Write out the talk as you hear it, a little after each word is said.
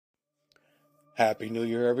Happy New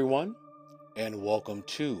Year, everyone, and welcome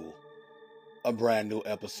to a brand new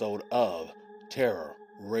episode of Terror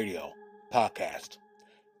Radio Podcast.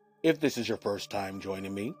 If this is your first time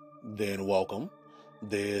joining me, then welcome.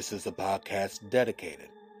 This is a podcast dedicated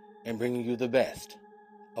and bringing you the best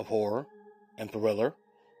of horror and thriller,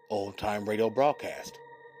 old-time radio broadcast,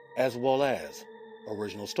 as well as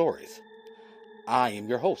original stories. I am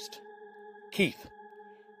your host, Keith,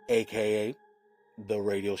 aka The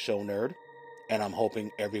Radio Show Nerd, and I'm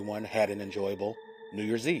hoping everyone had an enjoyable New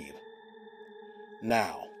Year's Eve.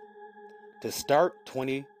 Now, to start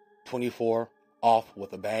 2024 off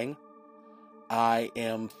with a bang, I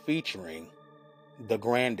am featuring the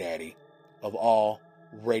granddaddy of all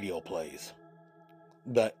radio plays,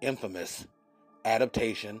 the infamous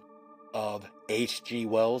adaptation of H.G.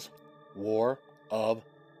 Wells' War of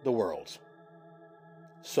the Worlds.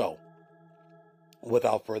 So,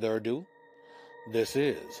 without further ado, this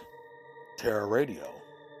is Terror Radio.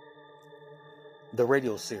 The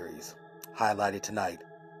radio series highlighted tonight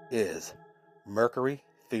is Mercury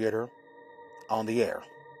Theater on the Air,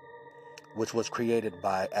 which was created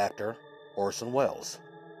by actor Orson Welles.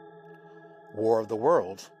 War of the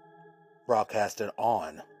Worlds broadcasted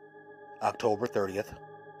on October 30th,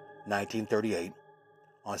 1938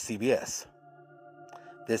 on CBS.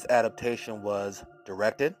 This adaptation was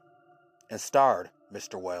directed and starred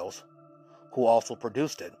Mr. Welles, who also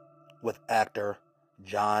produced it with actor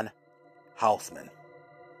John Houseman.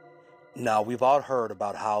 Now, we've all heard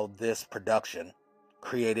about how this production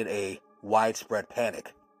created a widespread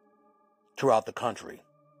panic throughout the country,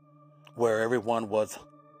 where everyone was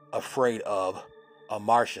afraid of a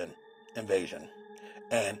Martian invasion.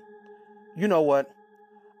 And you know what?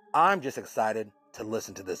 I'm just excited to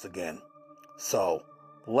listen to this again. So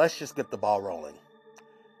let's just get the ball rolling.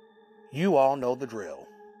 You all know the drill.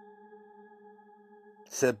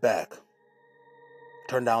 Sit back,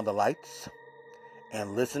 turn down the lights,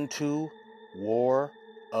 and listen to War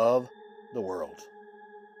of the Worlds.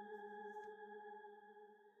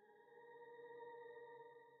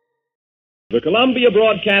 The Columbia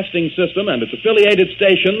Broadcasting System and its affiliated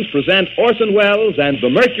stations present Orson Welles and the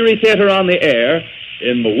Mercury Theater on the Air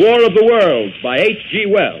in The War of the Worlds by H.G.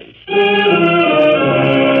 Wells.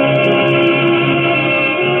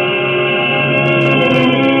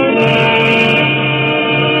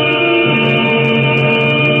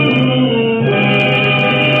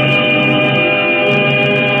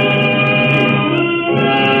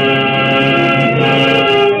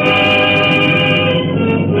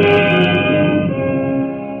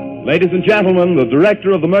 Ladies and gentlemen, the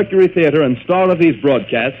director of the Mercury Theater and star of these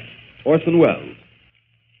broadcasts, Orson Welles.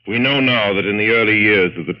 We know now that in the early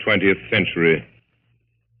years of the 20th century,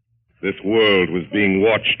 this world was being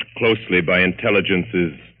watched closely by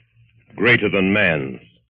intelligences greater than man's,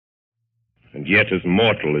 and yet as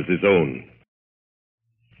mortal as his own.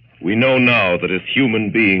 We know now that as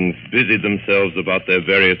human beings busied themselves about their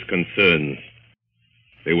various concerns,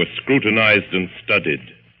 they were scrutinized and studied,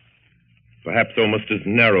 perhaps almost as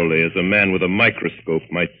narrowly as a man with a microscope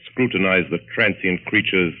might scrutinize the transient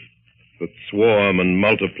creatures that swarm and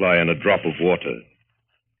multiply in a drop of water.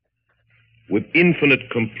 With infinite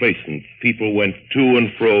complacence, people went to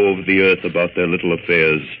and fro over the earth about their little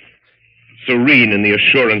affairs, serene in the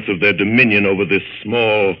assurance of their dominion over this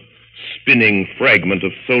small, spinning fragment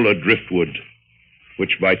of solar driftwood,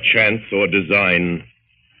 which by chance or design,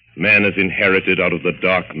 man has inherited out of the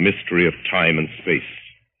dark mystery of time and space.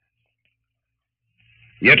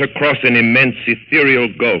 Yet across an immense ethereal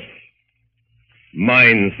gulf,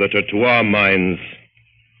 minds that are to our minds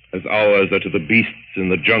as ours are to the beasts in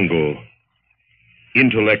the jungle,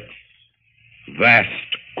 intellects, vast,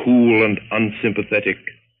 cool, and unsympathetic,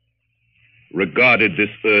 regarded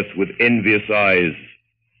this earth with envious eyes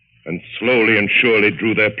and slowly and surely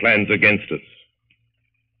drew their plans against us.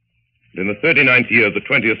 In the 39th year of the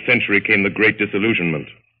 20th century came the Great Disillusionment.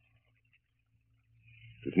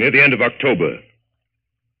 It was near the end of October.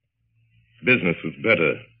 Business was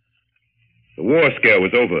better. The war scare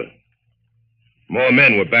was over. More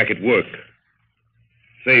men were back at work.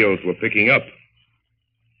 Sales were picking up.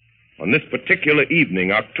 On this particular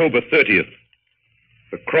evening, October 30th,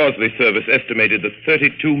 the Crosley service estimated that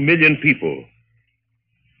 32 million people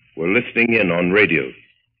were listening in on radios.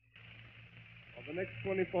 For the next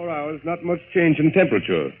 24 hours, not much change in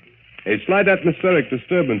temperature. A slight atmospheric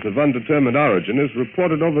disturbance of undetermined origin is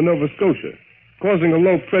reported over Nova Scotia, causing a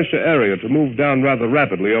low-pressure area to move down rather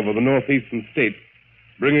rapidly over the northeastern states,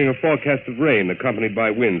 bringing a forecast of rain accompanied by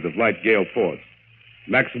winds of light gale force.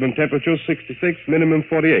 Maximum temperature 66, minimum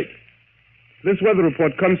 48. This weather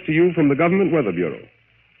report comes to you from the Government Weather Bureau.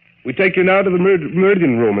 We take you now to the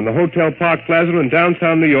Meridian Room in the Hotel Park Plaza in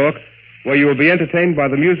downtown New York, where you will be entertained by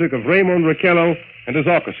the music of Raymond Raquello and his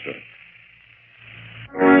orchestra.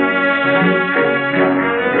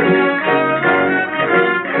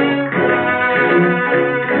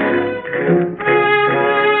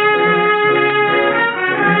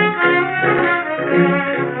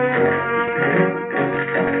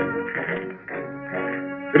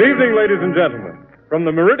 Good evening, ladies and gentlemen. From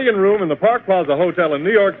the Meridian Room in the Park Plaza Hotel in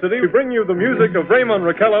New York City, we bring you the music of Raymond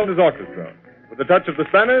Raquello and his orchestra. With a touch of the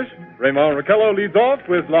Spanish, Raymond Raquello leads off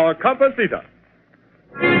with La Comparsita.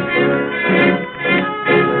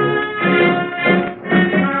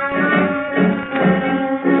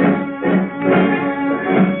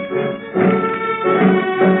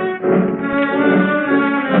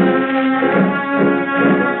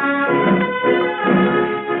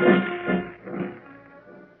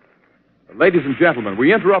 Ladies and gentlemen,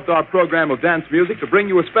 we interrupt our program of dance music to bring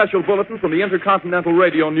you a special bulletin from the Intercontinental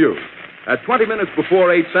Radio News. At 20 minutes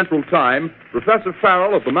before 8 Central Time, Professor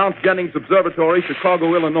Farrell of the Mount Jennings Observatory,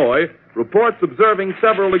 Chicago, Illinois, reports observing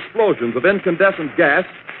several explosions of incandescent gas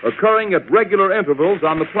occurring at regular intervals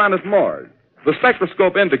on the planet Mars. The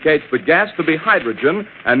spectroscope indicates the gas to be hydrogen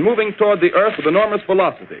and moving toward the Earth with enormous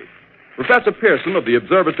velocity. Professor Pearson of the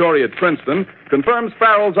observatory at Princeton confirms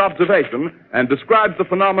Farrell's observation and describes the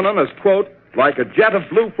phenomenon as, quote, like a jet of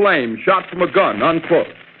blue flame shot from a gun,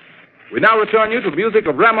 unquote. We now return you to the music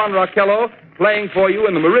of Raymond Raquello, playing for you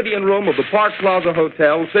in the Meridian Room of the Park Plaza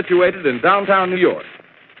Hotel, situated in downtown New York.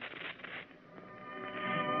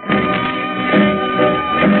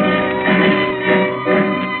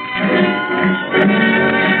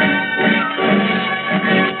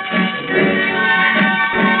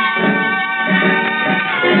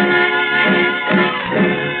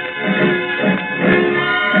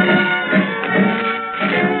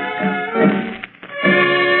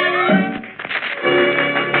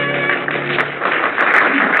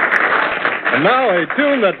 And now a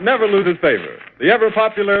tune that never loses favor, the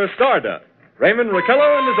ever-popular Stardust, Raymond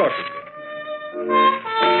Raquello and his orchestra.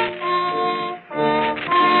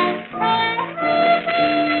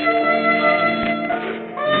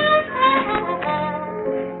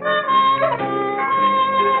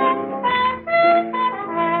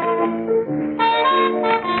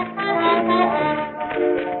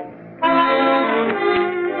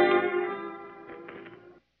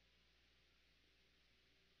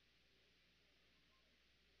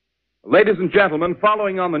 Ladies and gentlemen,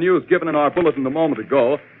 following on the news given in our bulletin a moment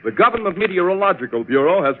ago, the Government Meteorological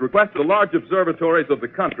Bureau has requested the large observatories of the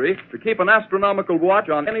country to keep an astronomical watch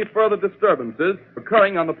on any further disturbances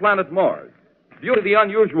occurring on the planet Mars. Due to the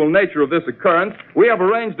unusual nature of this occurrence, we have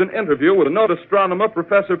arranged an interview with a noted astronomer,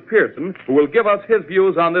 Professor Pearson, who will give us his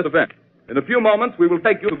views on this event. In a few moments, we will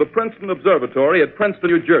take you to the Princeton Observatory at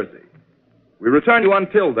Princeton, New Jersey. We return you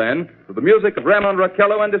until then to the music of Raymond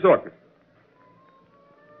Raquello and his orchestra.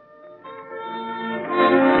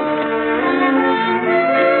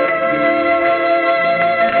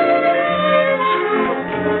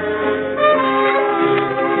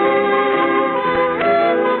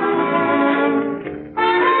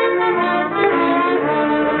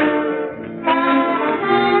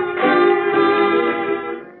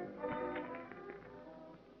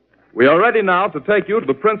 We are ready now to take you to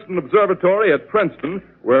the Princeton Observatory at Princeton,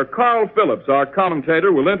 where Carl Phillips, our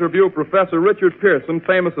commentator, will interview Professor Richard Pearson,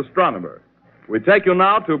 famous astronomer. We take you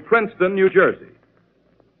now to Princeton, New Jersey.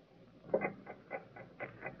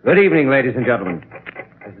 Good evening, ladies and gentlemen.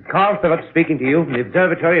 This is Carl Phillips speaking to you from the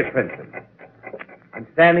observatory at Princeton. I'm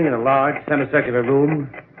standing in a large semicircular room,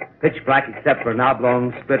 pitch black except for an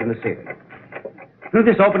oblong split in the ceiling. Through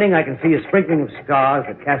this opening, I can see a sprinkling of stars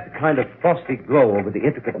that cast a kind of frosty glow over the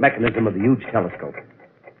intricate mechanism of the huge telescope.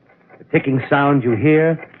 The ticking sound you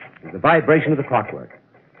hear is the vibration of the clockwork.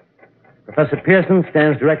 Professor Pearson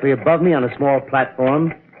stands directly above me on a small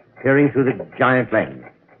platform, peering through the giant lens.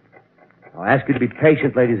 I'll ask you to be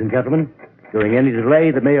patient, ladies and gentlemen, during any delay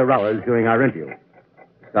that may arouse during our interview.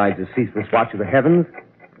 Besides the ceaseless watch of the heavens,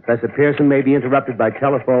 Professor Pearson may be interrupted by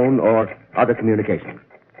telephone or other communications.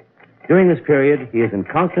 During this period, he is in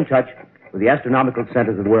constant touch with the astronomical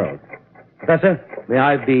centers of the world. Professor, may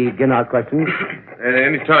I begin our questions?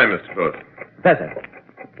 Any time, Mr. Phillips. Professor,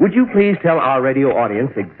 would you please tell our radio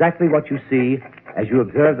audience exactly what you see as you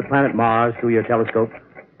observe the planet Mars through your telescope?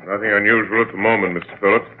 Nothing unusual at the moment, Mr.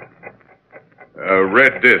 Phillips. A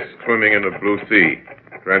red disk swimming in the blue sea.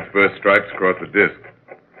 Transverse stripes across the disk.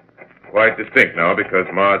 Quite distinct now because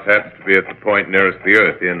Mars happens to be at the point nearest the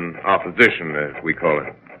Earth, in opposition, as we call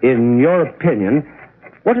it. In your opinion,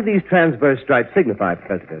 what do these transverse stripes signify,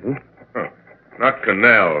 Professor Pearson? Not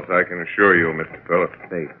canals, I can assure you, Mr.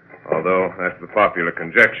 Phillips. although that's the popular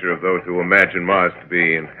conjecture of those who imagine Mars to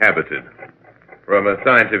be inhabited. From a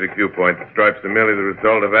scientific viewpoint, the stripes are merely the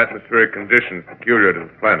result of atmospheric conditions peculiar to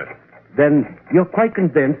the planet. Then you're quite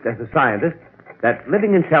convinced, as a scientist, that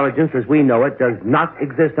living intelligence as we know it does not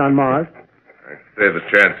exist on Mars? I'd say the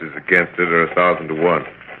chances against it are 1,000 to 1.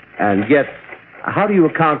 And yet, how do you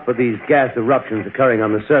account for these gas eruptions occurring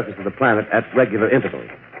on the surface of the planet at regular intervals?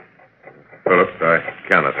 Phillips, I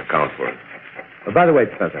cannot account for it. By the way,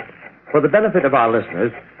 Professor, for the benefit of our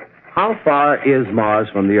listeners, how far is Mars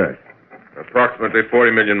from the Earth? Approximately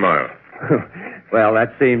 40 million miles. Well,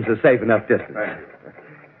 that seems a safe enough distance.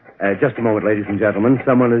 Just a moment, ladies and gentlemen.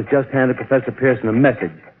 Someone has just handed Professor Pearson a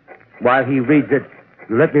message. While he reads it,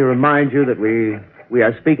 let me remind you that we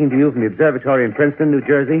are speaking to you from the observatory in Princeton, New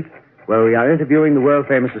Jersey, where we are interviewing the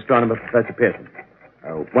world-famous astronomer, Professor Pearson.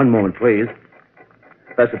 One moment, please.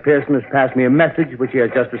 Professor Pearson has passed me a message which he has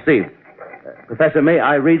just received. Professor, may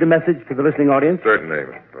I read the message to the listening audience? Certainly,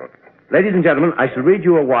 Mr. Phillips. Ladies and gentlemen, I shall read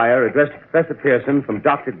you a wire addressed to Professor Pearson from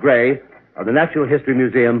Dr. Gray of the Natural History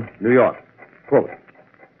Museum, New York. Quote,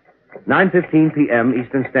 9:15 p.m.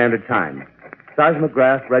 Eastern Standard Time.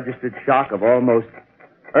 Seismograph registered shock of almost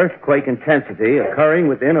earthquake intensity occurring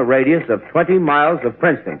within a radius of 20 miles of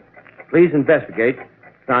Princeton. Please investigate.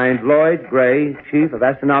 Signed, Lloyd Gray, Chief of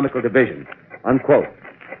Astronomical Division. Unquote.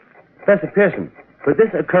 Professor Pearson, could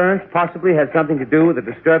this occurrence possibly have something to do with the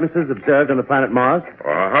disturbances observed on the planet Mars?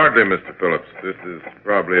 Hardly, Mr. Phillips. This is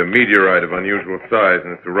probably a meteorite of unusual size,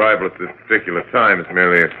 and its arrival at this particular time is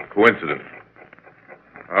merely a coincidence.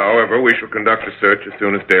 However, we shall conduct a search as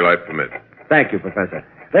soon as daylight permits. Thank you, Professor.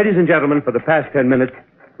 Ladies and gentlemen, for the past 10 minutes,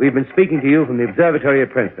 we've been speaking to you from the observatory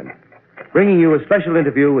at Princeton, bringing you a special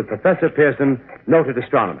interview with Professor Pearson, noted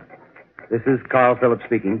astronomer. This is Carl Phillips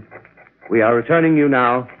speaking. We are returning you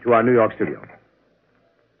now to our New York studio.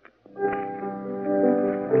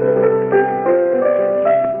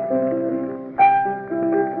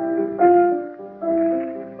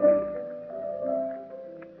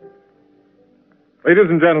 Ladies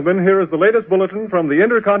and gentlemen, here is the latest bulletin from the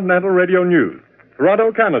Intercontinental Radio News.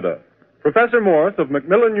 Toronto, Canada. Professor Morse of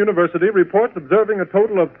Macmillan University reports observing a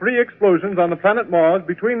total of 3 explosions on the planet Mars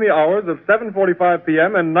between the hours of 7:45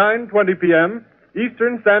 p.m. and 9:20 p.m.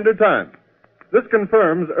 Eastern Standard Time. This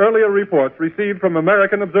confirms earlier reports received from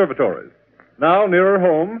American observatories. Now, nearer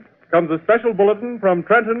home, comes a special bulletin from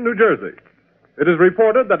Trenton, New Jersey. It is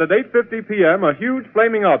reported that at 8:50 p.m., a huge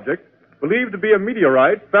flaming object, believed to be a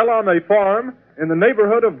meteorite, fell on a farm in the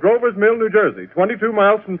neighborhood of Grover's Mill, New Jersey, 22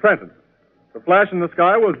 miles from Trenton. The flash in the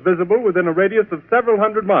sky was visible within a radius of several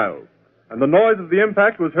hundred miles, and the noise of the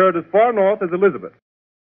impact was heard as far north as Elizabeth.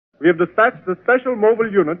 We have dispatched a special mobile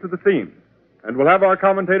unit to the scene, and will have our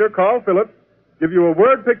commentator, Carl Phillips, give you a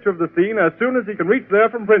word picture of the scene as soon as he can reach there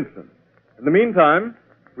from Princeton. In the meantime,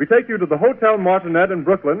 we take you to the Hotel Martinet in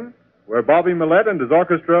Brooklyn, where Bobby Millett and his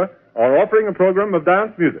orchestra are offering a program of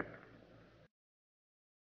dance music.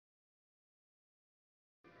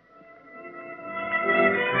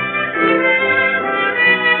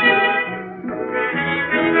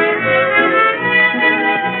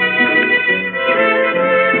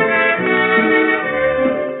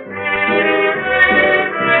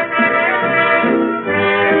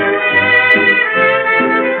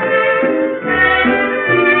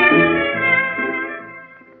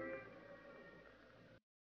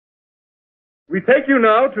 We take you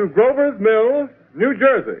now to Grover's Mill, New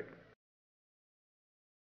Jersey.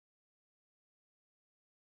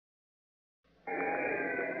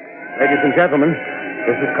 Ladies and gentlemen,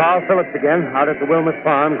 this is Carl Phillips again, out at the Wilmot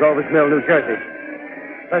Farm, Grover's Mill, New Jersey.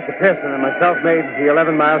 Professor Pearson and myself made the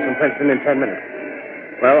 11 miles from Princeton in 10 minutes.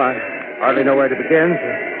 Well, I hardly know where to begin.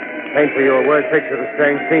 To paint for you a word picture of the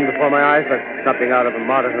strange scene before my eyes, like something out of a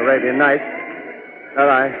modern Arabian Nights. Well,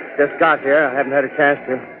 I just got here. I haven't had a chance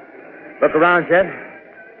to look around yet.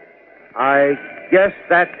 I guess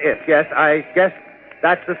that's it. Yes, I guess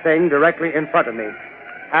that's the thing directly in front of me.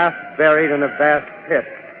 Half buried in a vast pit.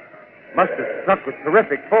 Must have struck with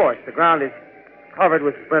terrific force. The ground is covered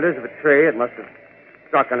with splinters of a tree. It must have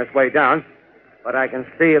struck on its way down. But I can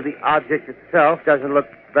see the object itself doesn't look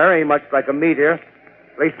very much like a meteor.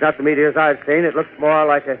 At least not the meteors I've seen. It looks more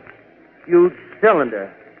like a huge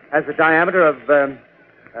cylinder. Has a diameter of,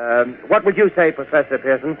 what would you say, Professor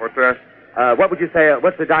Pearson? What's that? What would you say,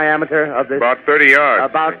 what's the diameter of this? About 30 yards.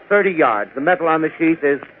 About 30 yards. The metal on the sheath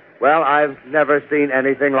is, well, I've never seen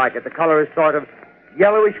anything like it. The color is sort of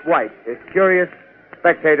yellowish white. The curious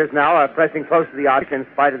spectators now are pressing close to the object in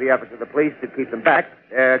spite of the efforts of the police to keep them back.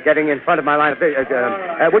 Getting in front of my line of vision.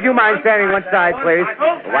 Would you mind standing one side, please?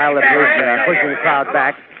 While the police are pushing the crowd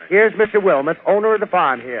back. here's Mr. Wilmot, owner of the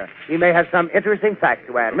farm here. He may have some interesting facts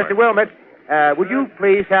to add. Mr. Wilmot, would you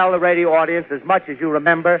please tell the radio audience as much as you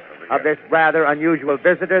remember of this rather unusual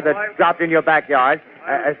visitor that dropped in your backyard?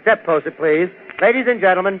 A step closer, please. Ladies and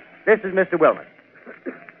gentlemen, this is Mr. Wilmot.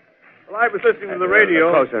 Well, I was listening to the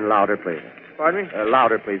radio. Closer and louder, please. Pardon me?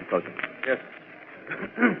 Louder, please, closer. Yes.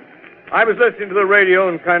 I was listening to the radio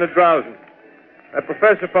and kind of drowsing. That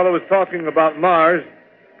professor fellow was talking about Mars,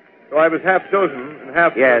 so I was half chosen and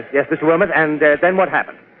half... Yes, Mr. Wilmot, and then what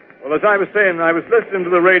happened? Well, as I was saying, I was listening to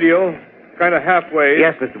the radio, kind of halfway.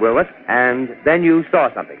 Yes, Mr. Wilmot, and then you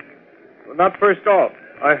saw something. Well, not first off.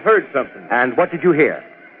 I heard something. And what did you hear?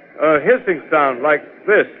 A hissing sound like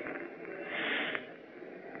this.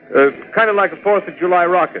 Kind of like a 4th of July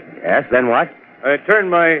rocket. Yes, then what? I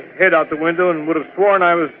turned my head out the window and would have sworn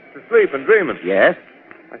I was asleep and dreaming. Yes?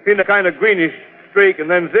 I seen a kind of greenish streak and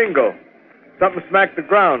then zingo. Something smacked the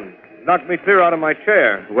ground, knocked me clear out of my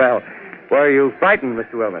chair. Well, were you frightened,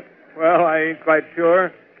 Mr. Wilmot? Well, I ain't quite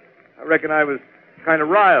sure. I reckon I was kind of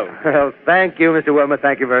riled. Well, thank you, Mr. Wilmot.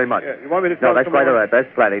 Thank you very much. Yeah, you want me to tell No, that's quite all right. That's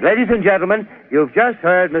plenty. Ladies and gentlemen, you've just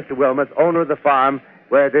heard Mr. Wilmot, owner of the farm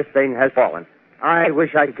where this thing has fallen. I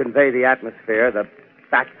wish I could convey the atmosphere, the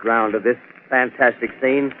background of this fantastic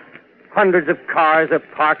scene. Hundreds of cars are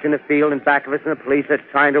parked in the field in back of us, and the police are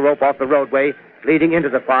trying to rope off the roadway leading into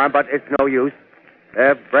the farm, but it's no use.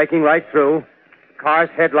 They're breaking right through. The car's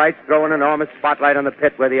headlights throw an enormous spotlight on the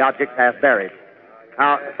pit where the object's half buried.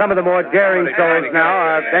 Now, some of the more daring souls now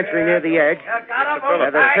are venturing near the edge.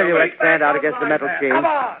 Their silhouettes stand out against the metal sheen.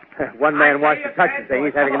 One man wants to touch the thing.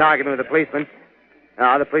 He's having an argument with the policeman.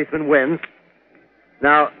 Now, the policeman wins.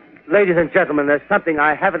 Now, ladies and gentlemen, there's something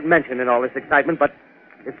I haven't mentioned in all this excitement, but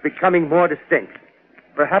it's becoming more distinct.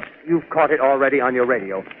 Perhaps you've caught it already on your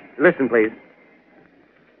radio. Listen, please.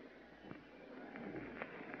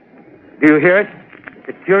 Do you hear it? It's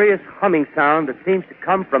a curious humming sound that seems to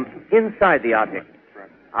come from inside the object.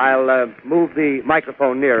 I'll move the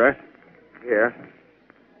microphone nearer. Here.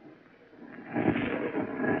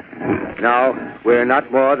 Now, we're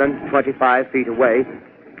not more than 25 feet away.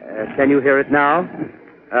 Can you hear it now?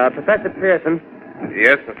 Professor Pearson.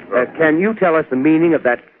 Yes, Mr. Brown. Can you tell us the meaning of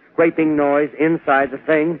that scraping noise inside the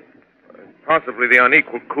thing? Possibly the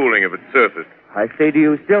unequal cooling of its surface. I say, do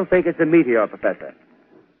you still think it's a meteor, Professor?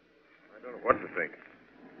 I don't know what to think.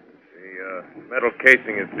 The metal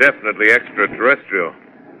casing is definitely extraterrestrial.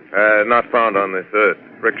 Not found on this Earth.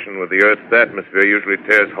 Friction with the Earth's atmosphere usually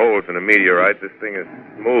tears holes in a meteorite. This thing is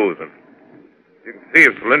smooth, and you can see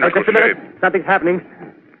its cylindrical Just a minute. shape. Something's happening.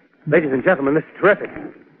 Ladies and gentlemen, this is terrific.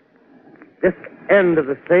 This end of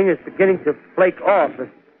the thing is beginning to flake off. The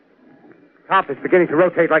top is beginning to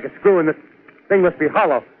rotate like a screw, and the thing must be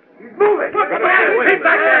hollow. He's moving. Keep back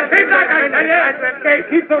there. Keep back there.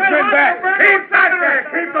 Keep those men back. Keep back there.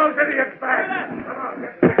 Keep those idiots back.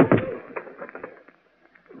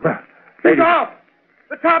 Keep off.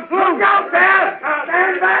 The top's loose. Look out there.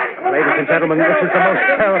 Stand back. Ladies and gentlemen, this is the most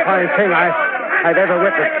terrifying thing I've ever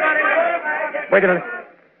witnessed. Wait a minute.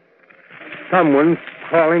 Someone's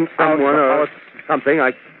crawling out or something.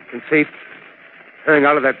 I can see turning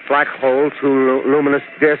out of that black hole two luminous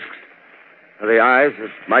discs. The eyes,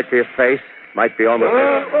 it might be a face, might be almost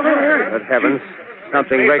Good heavens,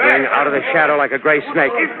 something wriggling out of the shadow like a gray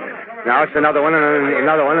snake. Now it's another one and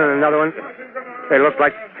another one and another one. They look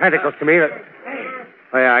like tentacles to me.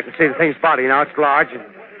 Oh, yeah, I can see the thing's body now. It's large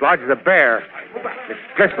as a bear. It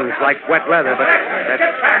glistens like wet leather, but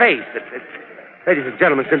that face, ladies and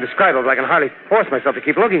gentlemen, it's indescribable. I can hardly force myself to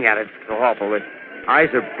keep looking at it. It's so awful. The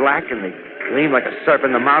eyes are black and they gleam like a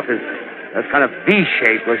serpent. The mouth is a kind of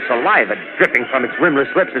V-shape with saliva dripping from its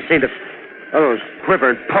rimless lips that seem to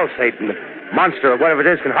quiver and pulsate. And the monster, or whatever it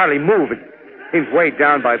is, can hardly move. It seems weighed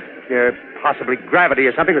down by possibly gravity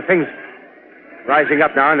or something. The thing's rising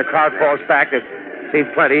up now, and the crowd falls back. There seems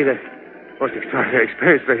plenty. The most extraordinary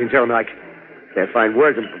experience, ladies and gentlemen. I can't find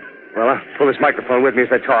words. Well, I'll pull this microphone with me as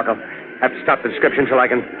I talk. I'll have to stop the description till I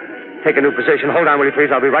can take a new position. Hold on, will you, please?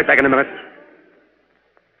 I'll be right back in a minute.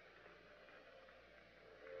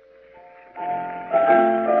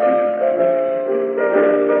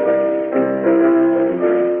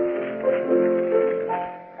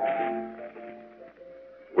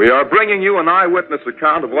 We are bringing you an eyewitness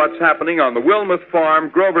account of what's happening on the Wilmuth Farm,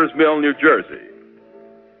 Grover's Mill, New Jersey.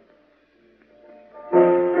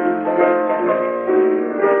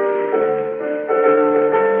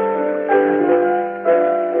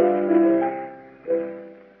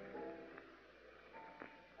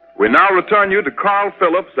 We now return you to Carl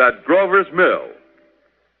Phillips at Grover's Mill.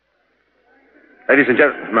 Ladies and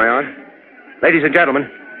gentlemen, am I on? Ladies and gentlemen,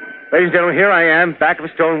 here I am, back of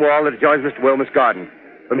a stone wall that adjoins Mr. Wilmot's garden.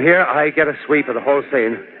 From here, I get a sweep of the whole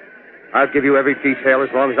scene. I'll give you every detail as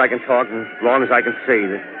long as I can talk and as long as I can see.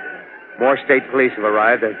 More state police have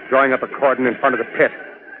arrived. They're drawing up a cordon in front of the pit.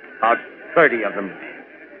 About 30 of them.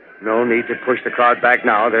 No need to push the crowd back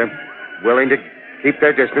now. They're willing to keep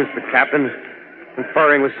their distance. The captain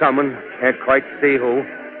conferring with someone. Can't quite see who.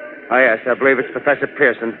 Oh, yes, I believe it's Professor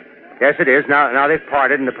Pearson. Yes, it is. Now they've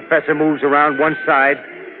parted, and the professor moves around one side,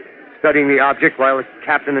 studying the object, while the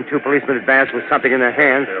captain and two policemen advance with something in their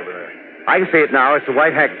hands. I can see it now. It's a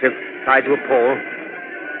white handkerchief tied to a pole.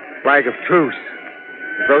 Flag of truce.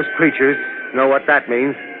 If those creatures know what that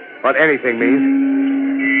means, what anything means.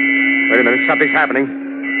 Wait a minute, something's happening.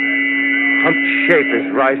 A humped shape is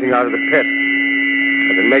rising out of the pit.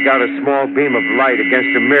 I can make out a small beam of light against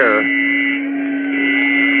a mirror.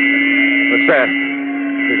 What's that?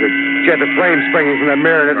 There's a jet of flame springing from the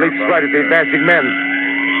mirror, and it leaps right at the advancing men.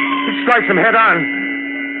 It strikes them head on.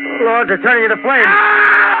 Oh, Lord, they're turning into flames.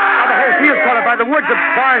 Oh, the whole field's caught up by the woods, the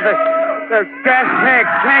barns, the gas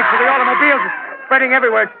tanks for the automobiles spreading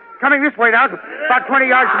everywhere. It's coming this way now, about 20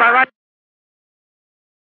 yards to my right.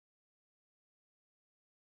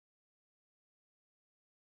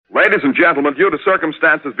 Ladies and gentlemen, due to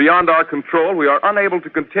circumstances beyond our control, we are unable to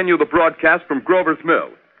continue the broadcast from Grover's Mill.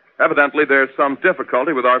 Evidently, there's some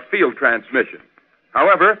difficulty with our field transmission.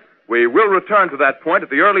 However, we will return to that point at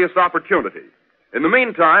the earliest opportunity. In the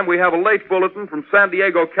meantime, we have a late bulletin from San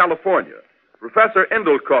Diego, California. Professor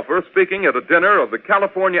Indelkoffer, speaking at a dinner of the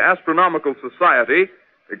California Astronomical Society,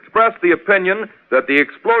 expressed the opinion that the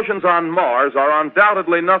explosions on Mars are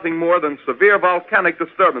undoubtedly nothing more than severe volcanic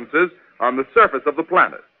disturbances on the surface of the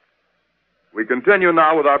planet. We continue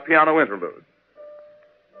now with our piano interlude.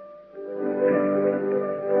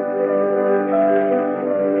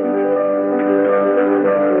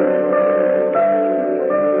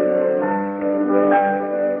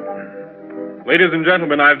 Ladies and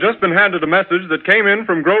gentlemen, I've just been handed a message that came in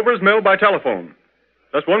from Grover's Mill by telephone.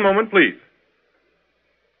 Just one moment, please.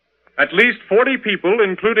 At least 40 people,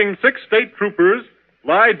 including 6 state troopers,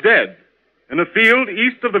 lie dead in a field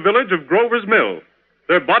east of the village of Grover's Mill,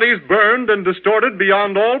 their bodies burned and distorted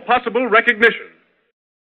beyond all possible recognition.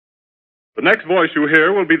 The next voice you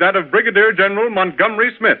hear will be that of Brigadier General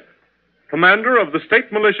Montgomery Smith, commander of the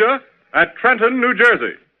state militia at Trenton, New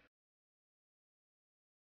Jersey.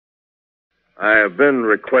 I have been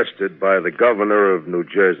requested by the governor of New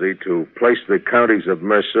Jersey to place the counties of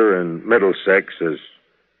Mercer and Middlesex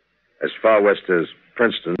as far west as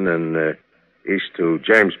Princeton and east to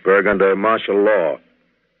Jamesburg under martial law.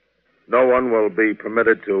 No one will be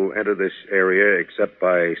permitted to enter this area except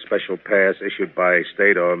by special pass issued by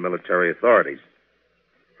state or military authorities.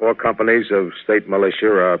 4 companies of state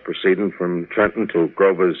militia are proceeding from Trenton to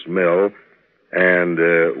Grover's Mill and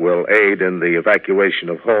will aid in the evacuation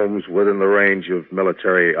of homes within the range of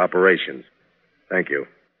military operations. Thank you.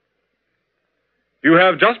 You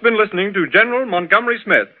have just been listening to General Montgomery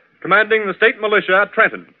Smith, commanding the state militia at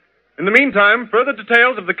Trenton. In the meantime, further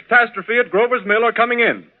details of the catastrophe at Grover's Mill are coming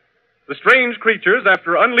in. The strange creatures,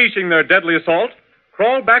 after unleashing their deadly assault,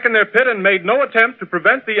 crawled back in their pit and made no attempt to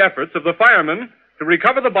prevent the efforts of the firemen to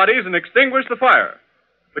recover the bodies and extinguish the fire.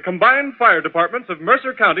 The combined fire departments of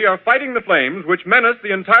Mercer County are fighting the flames which menace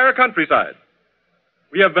the entire countryside.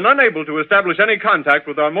 We have been unable to establish any contact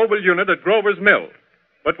with our mobile unit at Grover's Mill,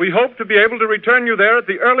 but we hope to be able to return you there at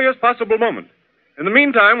the earliest possible moment. In the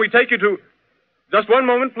meantime, we take you to... Just one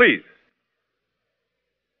moment, please.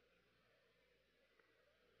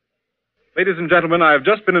 Ladies and gentlemen, I have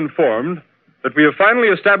just been informed that we have finally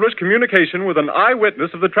established communication with an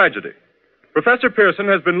eyewitness of the tragedy. Professor Pearson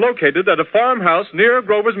has been located at a farmhouse near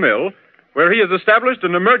Grover's Mill, where he has established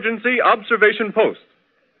an emergency observation post.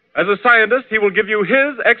 As a scientist, he will give you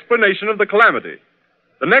his explanation of the calamity.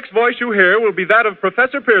 The next voice you hear will be that of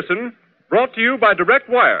Professor Pearson, brought to you by direct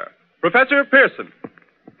wire. Professor Pearson.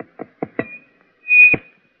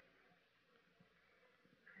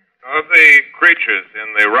 Of the creatures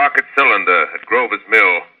in the rocket cylinder at Grover's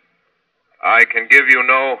Mill, I can give you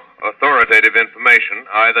no authoritative information,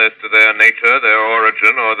 either as to their nature, their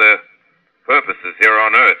origin, or their purposes here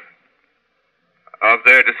on Earth. Of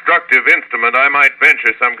their destructive instrument, I might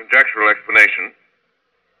venture some conjectural explanation.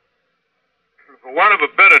 For want of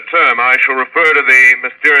a better term, I shall refer to the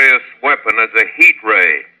mysterious weapon as a heat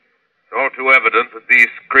ray. It's all too evident that these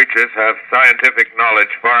creatures have scientific knowledge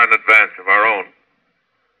far in advance of our own.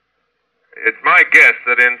 It's my guess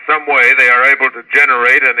that in some way they are able to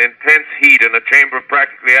generate an intense heat in a chamber of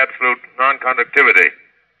practically absolute non-conductivity.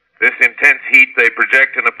 This intense heat they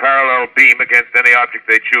project in a parallel beam against any object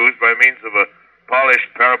they choose by means of a polished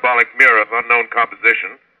parabolic mirror of unknown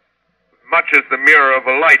composition, much as the mirror of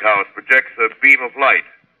a lighthouse projects a beam of light.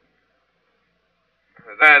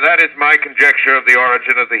 That is my conjecture of the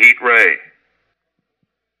origin of the heat ray.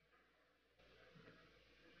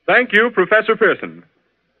 Thank you, Professor Pearson.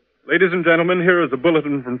 Ladies and gentlemen, here is a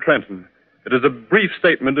bulletin from Trenton. It is a brief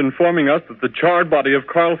statement informing us that the charred body of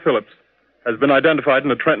Carl Phillips has been identified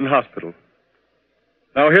in a Trenton hospital.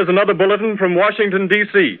 Now, here's another bulletin from Washington,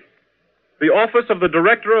 D.C. The Office of the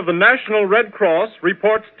Director of the National Red Cross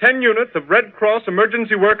reports 10 units of Red Cross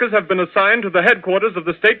emergency workers have been assigned to the headquarters of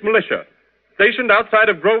the state militia, stationed outside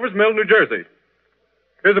of Grover's Mill, New Jersey.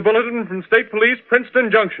 Here's a bulletin from State Police,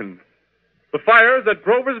 Princeton Junction. The fires at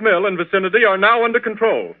Grover's Mill and vicinity are now under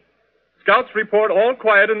control. Scouts report all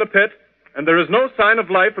quiet in the pit, and there is no sign of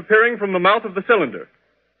life appearing from the mouth of the cylinder.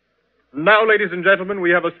 Now, ladies and gentlemen,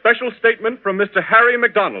 we have a special statement from Mr. Harry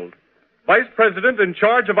McDonald, Vice President in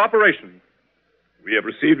charge of operations. We have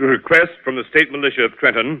received a request from the state militia of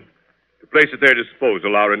Trenton to place at their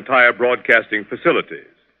disposal our entire broadcasting facilities.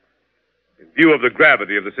 In view of the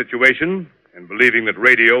gravity of the situation, and believing that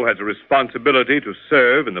radio has a responsibility to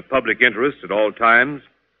serve in the public interest at all times,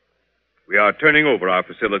 we are turning over our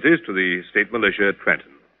facilities to the state militia at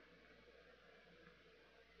Trenton.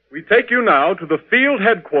 We take you now to the field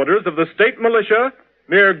headquarters of the state militia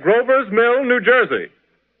near Grover's Mill, New Jersey.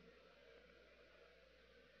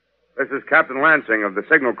 This is Captain Lansing of the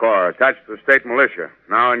Signal Corps, attached to the state militia,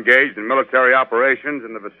 now engaged in military operations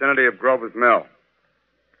in the vicinity of Grover's Mill.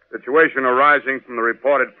 Situation arising from the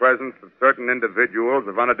reported presence of certain individuals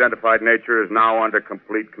of unidentified nature is now under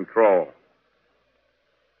complete control.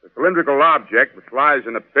 The cylindrical object, which lies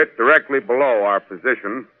in a pit directly below our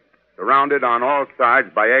position, surrounded on all sides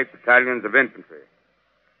by 8 battalions of infantry,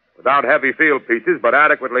 without heavy field pieces, but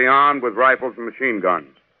adequately armed with rifles and machine guns.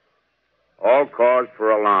 All cause for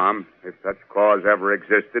alarm, if such cause ever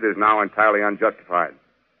existed, is now entirely unjustified.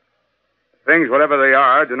 Things, whatever they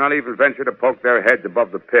are, do not even venture to poke their heads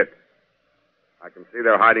above the pit. I can see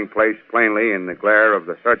their hiding place plainly in the glare of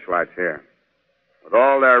the searchlights here. With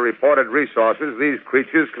all their reported resources, these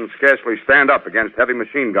creatures can scarcely stand up against heavy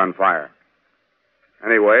machine gun fire.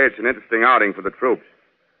 Anyway, it's an interesting outing for the troops.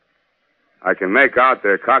 I can make out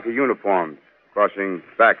their khaki uniforms crossing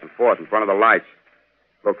back and forth in front of the lights.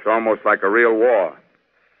 Looks almost like a real war.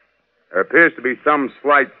 There appears to be some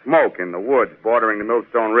slight smoke in the woods bordering the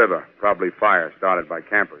Millstone River, probably fire started by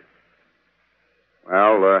campers.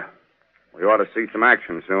 Well, we ought to see some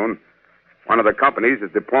action soon. One of the companies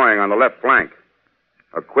is deploying on the left flank.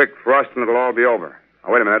 A quick thrust and it'll all be over.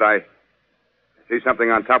 Now, wait a minute. I see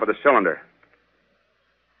something on top of the cylinder.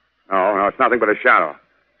 No, it's nothing but a shadow.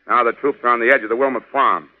 Now the troops are on the edge of the Wilmot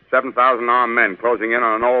Farm. 7,000 armed men closing in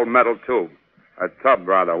on an old metal tube. A tub,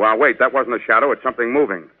 rather. Well, wait, that wasn't a shadow. It's something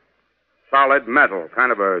moving. Solid metal,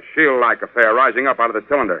 kind of a shield-like affair rising up out of the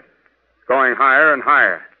cylinder. It's going higher and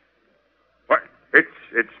higher. What?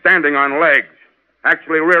 It's standing on legs,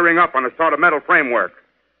 actually rearing up on a sort of metal framework.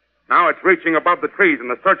 Now it's reaching above the trees and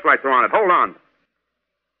the searchlights are on it. Hold on.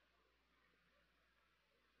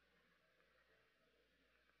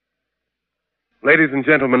 Ladies and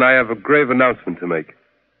gentlemen, I have a grave announcement to make.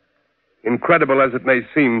 Incredible as it may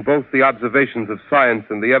seem, both the observations of science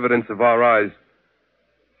and the evidence of our eyes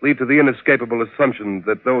lead to the inescapable assumption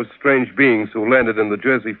that those strange beings who landed in the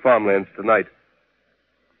Jersey farmlands tonight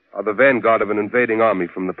are the vanguard of an invading army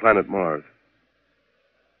from the planet Mars.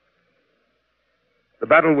 The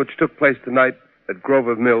battle which took place tonight at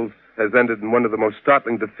Grover Mills has ended in one of the most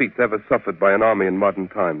startling defeats ever suffered by an army in modern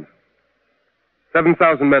times.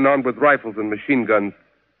 7,000 men armed with rifles and machine guns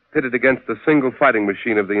pitted against a single fighting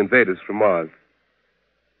machine of the invaders from Mars.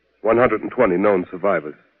 120 known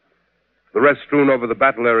survivors. The rest strewn over the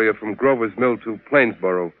battle area from Grover's Mill to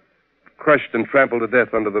Plainsboro, crushed and trampled to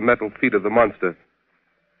death under the metal feet of the monster,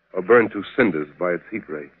 or burned to cinders by its heat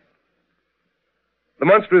ray. The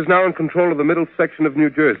monster is now in control of the middle section of New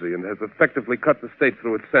Jersey and has effectively cut the state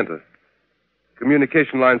through its center.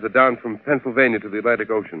 Communication lines are down from Pennsylvania to the Atlantic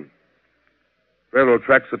Ocean. Railroad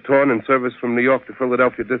tracks are torn and service from New York to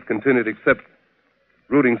Philadelphia discontinued, except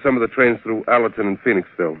routing some of the trains through Allerton and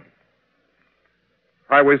Phoenixville.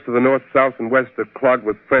 Highways to the north, south, and west are clogged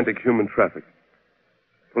with frantic human traffic.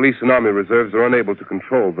 Police and army reserves are unable to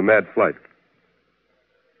control the mad flight.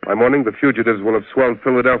 By morning, the fugitives will have swelled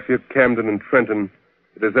Philadelphia, Camden, and Trenton,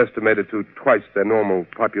 it is estimated, to twice their normal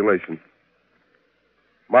population.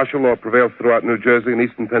 Martial law prevails throughout New Jersey and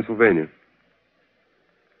eastern Pennsylvania.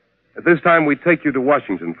 At this time, we take you to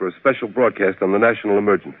Washington for a special broadcast on the national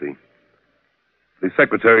emergency. The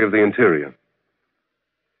Secretary of the Interior.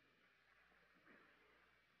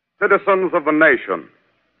 Citizens of the nation,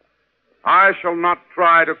 I shall not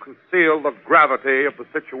try to conceal the gravity of the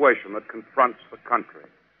situation that confronts the country.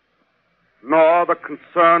 nor the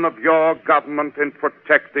concern of your government in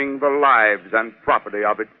protecting the lives and property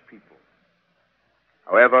of its people.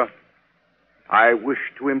 However, I wish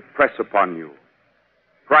to impress upon you,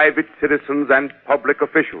 private citizens and public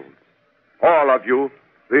officials, all of you,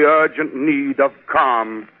 the urgent need of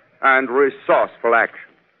calm and resourceful action.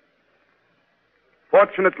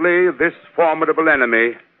 Fortunately, this formidable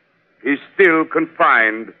enemy is still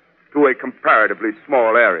confined to a comparatively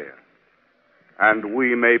small area, and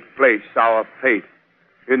we may place our faith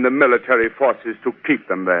in the military forces to keep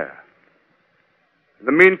them there. In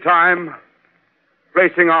the meantime,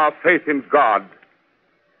 placing our faith in God,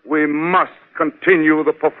 we must continue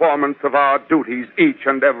the performance of our duties, each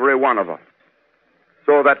and every one of us,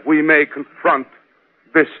 so that we may confront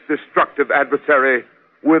this destructive adversary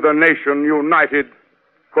with a nation united,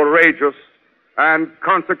 courageous, and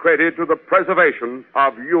consecrated to the preservation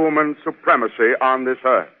of human supremacy on this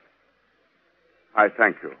earth. I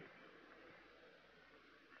thank you.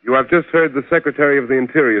 You have just heard the Secretary of the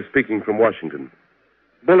Interior speaking from Washington.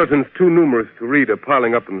 Bulletins too numerous to read are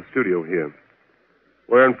piling up in the studio here.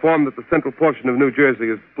 We're informed that the central portion of New Jersey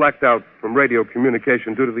is blacked out from radio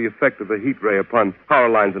communication due to the effect of the heat ray upon power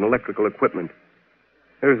lines and electrical equipment.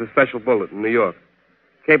 Here is a special bulletin in New York.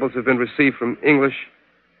 Cables have been received from English,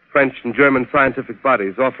 French, and German scientific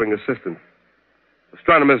bodies offering assistance.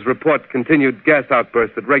 Astronomers report continued gas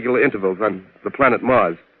outbursts at regular intervals on the planet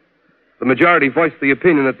Mars. The majority voiced the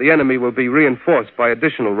opinion that the enemy will be reinforced by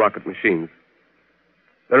additional rocket machines.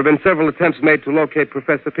 There have been several attempts made to locate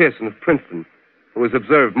Professor Pearson of Princeton, who has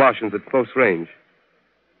observed Martians at close range.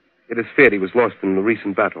 It is feared he was lost in the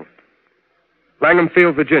recent battle. Langham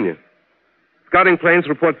Field, Virginia. Scouting planes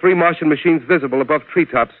report 3 Martian machines visible above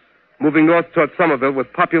treetops, moving north toward Somerville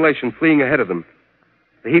with population fleeing ahead of them.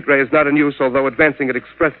 The heat ray is not in use, although advancing at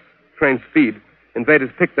express train speed,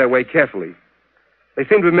 invaders pick their way carefully. They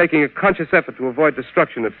seem to be making a conscious effort to avoid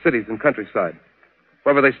destruction of cities and countryside.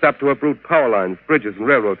 However, they stop to uproot power lines, bridges, and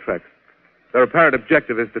railroad tracks. Their apparent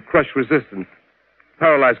objective is to crush resistance,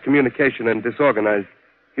 paralyze communication, and disorganize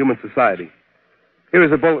human society. Here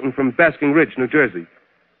is a bulletin from Basking Ridge, New Jersey.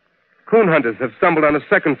 Coon hunters have stumbled on a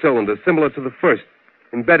second cylinder similar to the first,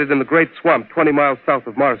 embedded in the great swamp 20 miles south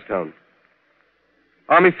of Morristown.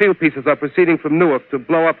 Army field pieces are proceeding from Newark to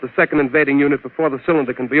blow up the second invading unit before the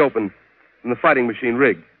cylinder can be opened and the fighting machine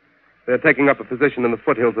rigged. They are taking up a position in the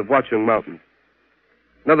foothills of Watchung Mountain.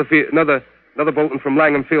 Another bulletin from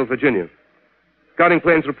Langham Field, Virginia. Scouting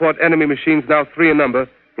planes report enemy machines, now 3 in number,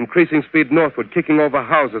 increasing speed northward, kicking over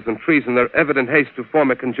houses and trees in their evident haste to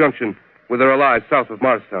form a conjunction with their allies south of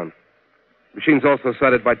Morristown. Machines also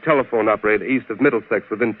sighted by telephone operator east of Middlesex,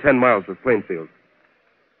 within 10 miles of Plainfield.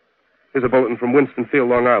 Here's a bulletin from Winston Field,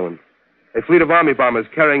 Long Island. A fleet of Army bombers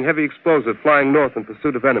carrying heavy explosives flying north in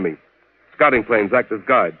pursuit of enemy. Scouting planes act as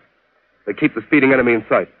guides. They keep the speeding enemy in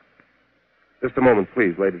sight. Just a moment,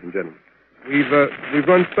 please, ladies and gentlemen. We've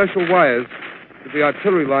run special wires to the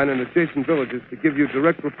artillery line in adjacent villages to give you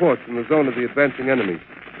direct reports in the zone of the advancing enemy.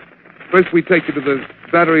 First, we take you to the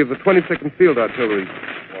battery of the 22nd Field Artillery,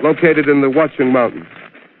 located in the Watchung Mountains.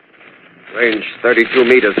 Range 32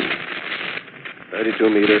 meters. 32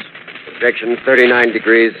 meters. Projection 39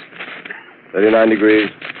 degrees. 39 degrees.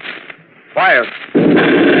 Fire.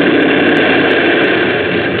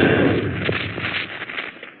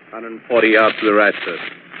 140 yards to the right, sir.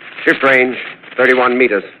 Shift range 31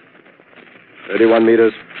 meters. 31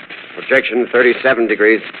 meters. Projection 37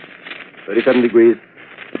 degrees. 37 degrees.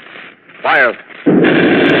 Fire.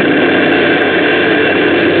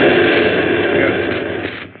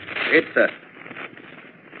 Hit, sir.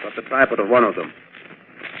 Got the tripod of one of them.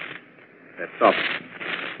 That's off.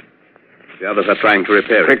 The others are trying to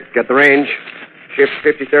repair it. Quick, get the range. Shift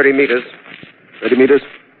 30 meters. 30 meters.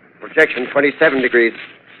 Projection 27 degrees.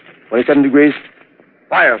 27 degrees.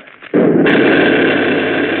 Fire.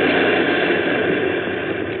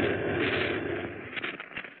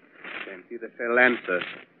 Can see the shell land, sir.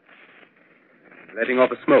 Letting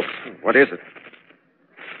off a smoke. What is it?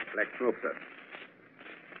 Black smoke, sir.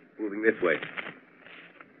 Moving this way.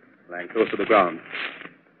 Lying close to the ground.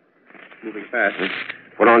 Moving fast.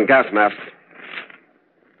 Put on gas mask.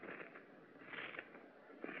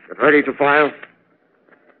 Get ready to fire.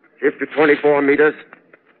 Shift to 24 meters.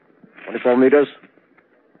 24 meters.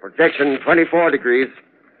 Projection 24 degrees.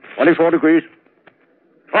 24 degrees.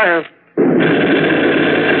 Fire.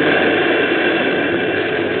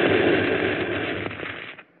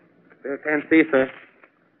 Still can't see, sir.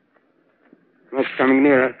 Smoke's coming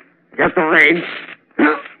nearer. Get the range.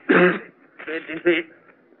 23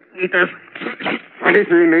 meters.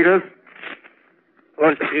 23 meters.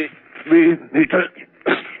 23 meters.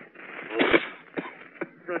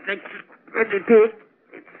 Projection 22.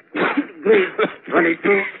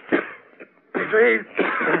 22. Please.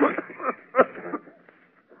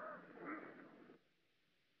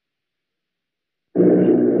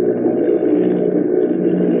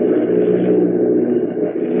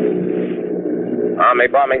 Army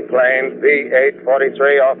bombing plane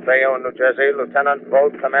B-843 off Bayonne, New Jersey. Lieutenant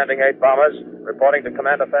Vogt, commanding 8 bombers, reporting to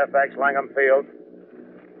Commander Fairfax, Langham Field.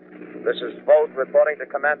 This is Vogt reporting to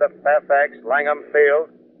Commander Fairfax, Langham Field.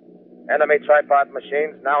 Enemy tripod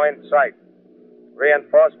machines now in sight.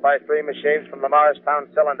 Reinforced by 3 machines from the Morristown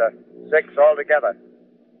cylinder. 6 altogether.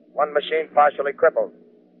 1 machine partially crippled.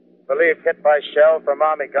 Believed hit by shell from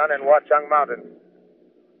Army gun in Watchung Mountains.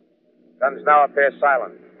 Guns now appear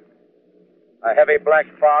silent. A heavy black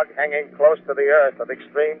fog hanging close to the earth of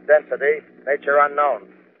extreme density, nature unknown.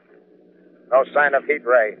 No sign of heat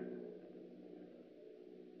ray.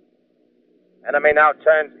 Enemy now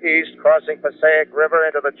turns east, crossing Passaic River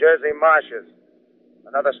into the Jersey marshes.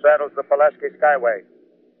 Another straddles the Pulaski Skyway.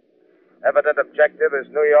 Evident objective is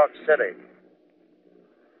New York City.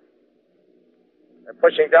 They're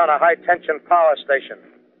pushing down a high-tension power station.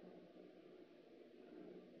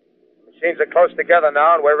 Machines are close together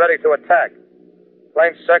now, and we're ready to attack.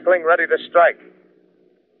 Planes circling, ready to strike.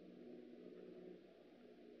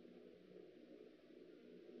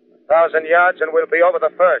 A 1,000 yards, and we'll be over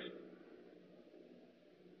the first.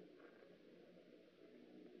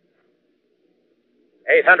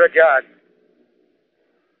 Eight 800 yards.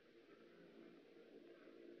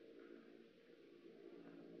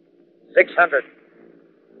 $600.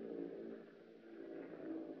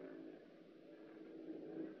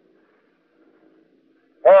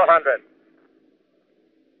 $400.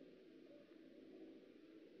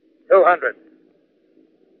 $200.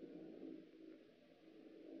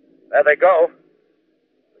 There they go.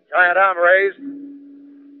 The giant arm raised.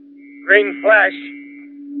 Green flash.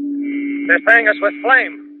 They're spraying us with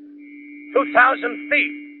flame. 2,000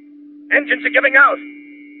 feet. Engines are giving out.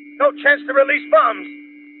 No chance to release bombs.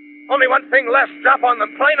 Only one thing left. Drop on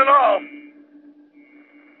them, plane and all.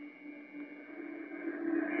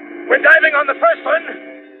 We're diving on the first one.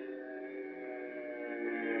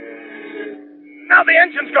 Now the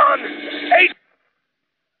engine's gone. 8.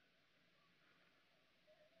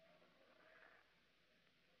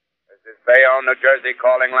 This is Bayonne, New Jersey,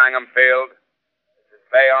 calling Langham Field. This is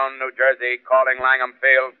Bayonne, New Jersey, calling Langham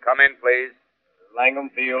Field. Come in, please.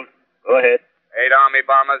 Langham Field. Go ahead. 8 Army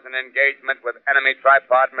bombers in engagement with enemy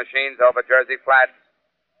tripod machines over Jersey Flats.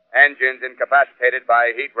 Engines incapacitated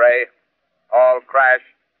by heat ray. All crashed.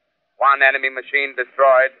 1 enemy machine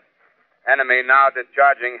destroyed. Enemy now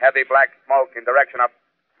discharging heavy black smoke in direction of...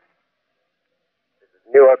 This is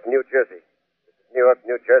Newark, New Jersey. This is Newark,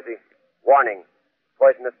 New Jersey. Warning.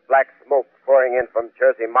 Poisonous black smoke pouring in from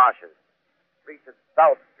Jersey marshes. Street is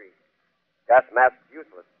South Street. Gas masks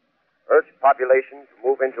useless. Urge population to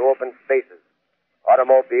move into open spaces.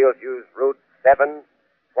 Automobiles use routes 7,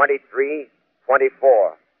 23,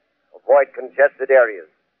 24. Avoid congested areas.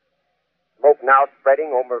 Smoke now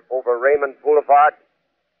spreading over Raymond Boulevard.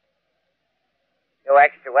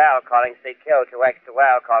 2X2L calling CQ,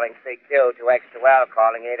 2X2L calling CQ, 2X2L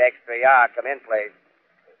calling 8X3R. Come in, please.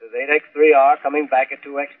 This is 8X3R coming back at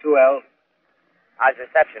 2X2L. How's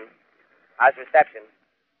reception? How's reception?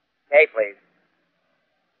 K, please.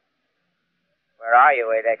 Where are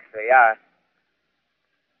you, 8X3R?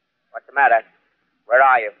 What's the matter? Where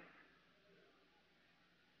are you?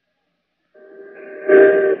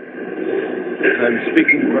 I'm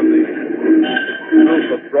speaking from the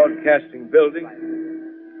roof of Broadcasting Building.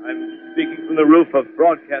 I'm speaking from the roof of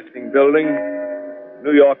Broadcasting Building,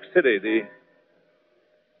 New York City. The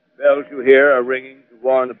bells you hear are ringing to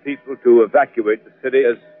warn the people to evacuate the city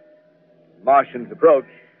as Martians approach.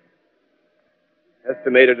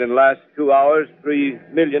 Estimated in the last 2 hours, 3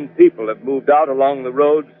 million people have moved out along the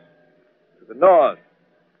roads to the north.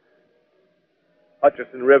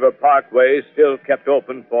 Hutchison River Parkway is still kept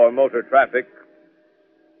open for motor traffic.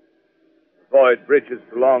 Avoid bridges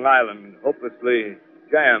to Long Island, hopelessly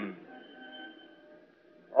jammed.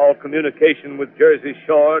 All communication with Jersey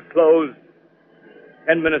Shore closed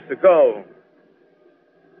 10 minutes ago.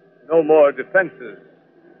 No more defenses.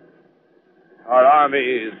 Our army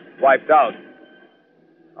is wiped out.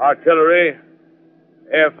 Artillery,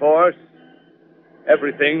 Air Force,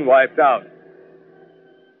 everything wiped out.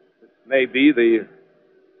 This may be the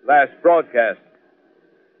last broadcast.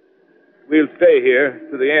 We'll stay here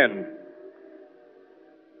to the end.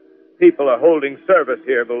 People are holding service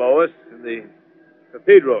here below us in the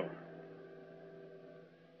cathedral.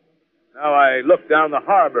 Now I look down the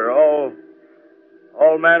harbor, all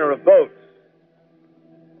manner of boats.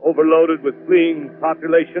 overloaded with fleeing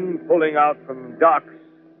population pulling out from docks.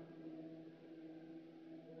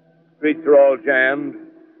 Streets are all jammed.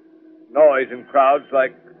 Noise and crowds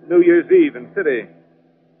like New Year's Eve in city.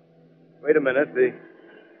 Wait a minute. The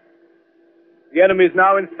enemy's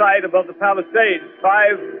now in sight above the palisades.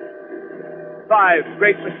 Five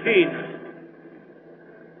great machines.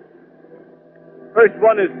 First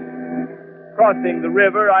one is crossing the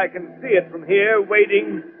river. I can see it from here,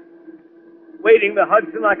 wading the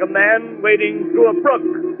Hudson like a man wading through a brook.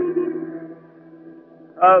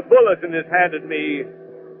 A bulletin is handed me.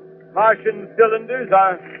 Martian cylinders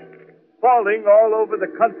are falling all over the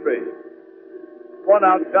country. One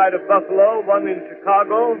outside of Buffalo, one in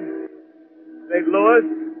Chicago, St. Louis.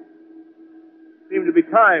 Seem to be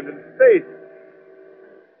timed and spaced.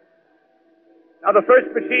 Now the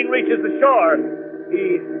first machine reaches the shore.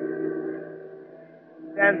 He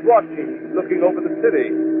stands watching, looking over the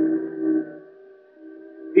city.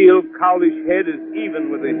 Steel Cowlish head is even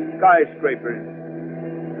with the skyscrapers.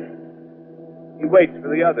 He waits for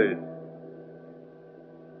the others.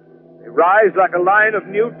 They rise like a line of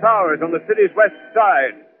new towers on the city's west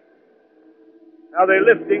side. Now they're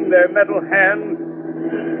lifting their metal hands.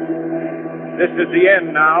 This is the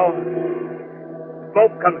end now.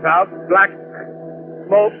 Smoke comes out, black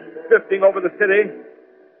smoke drifting over the city.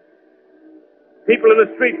 People in the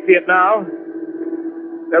streets see it now.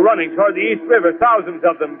 They're running toward the East River, thousands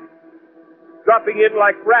of them, dropping in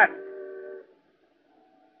like rats.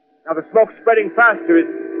 Now the smoke's spreading faster. It's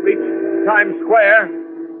reached Times Square.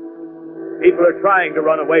 People are trying to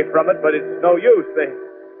run away from it, but it's no use.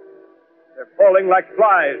 They're falling like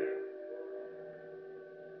flies.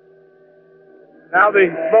 Now the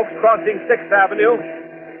smoke's crossing 6th Avenue.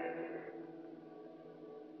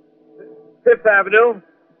 5th Avenue.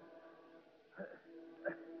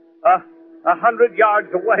 100 yards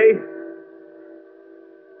away.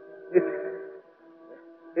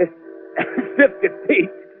 It's 50 feet.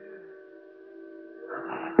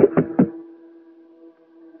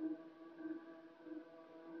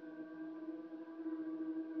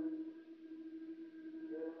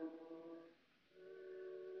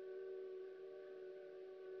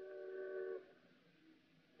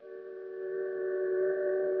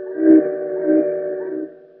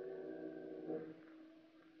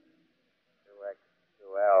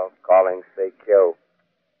 Calling CQ.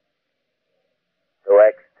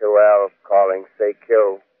 2X2L calling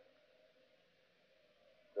CQ.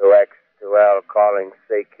 2X2L calling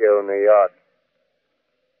CQ, New York.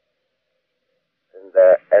 Isn't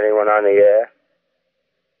there anyone on the air?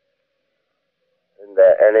 Isn't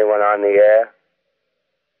there anyone on the air?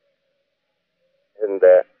 Isn't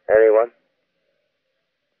there anyone?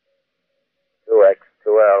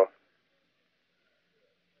 2X2L.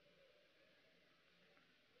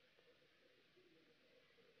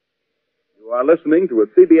 You are listening to a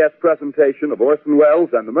CBS presentation of Orson Welles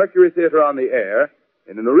and the Mercury Theater on the Air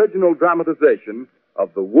in an original dramatization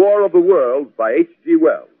of The War of the Worlds by H.G.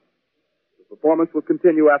 Wells. The performance will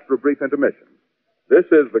continue after a brief intermission. This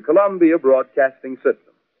is the Columbia Broadcasting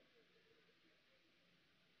System.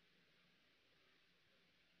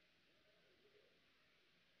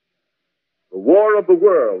 The War of the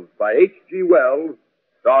Worlds by H.G. Wells,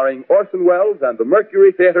 starring Orson Welles and the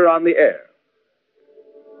Mercury Theater on the Air.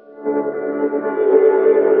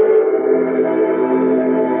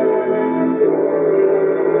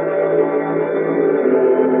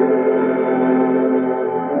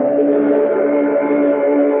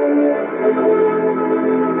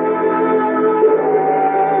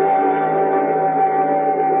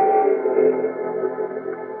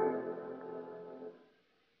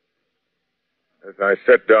 As I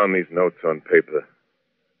set down these notes on paper,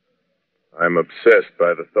 I'm obsessed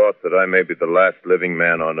by the thought that I may be the last living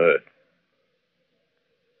man on Earth.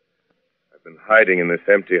 I've been hiding in this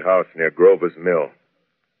empty house near Grover's Mill,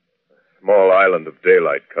 a small island of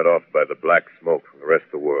daylight cut off by the black smoke from the rest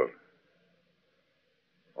of the world.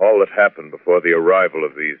 All that happened before the arrival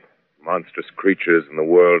of these monstrous creatures in the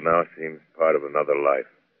world now seems part of another life.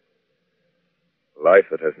 A life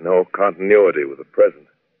that has no continuity with the present.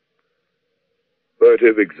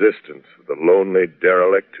 Furtive existence of the lonely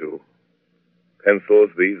derelict who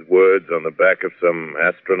pencils these words on the back of some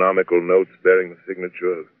astronomical notes bearing the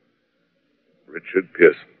signature of Richard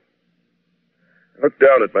Pearson. I look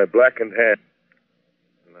down at my blackened hand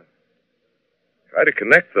and I try to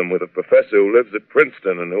connect them with a professor who lives at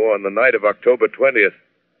Princeton and who, on the night of October 20th,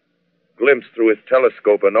 glimpsed through his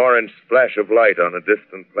telescope an orange splash of light on a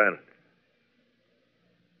distant planet.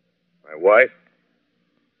 My wife,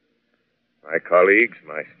 my colleagues,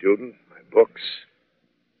 my students, my books,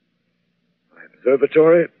 my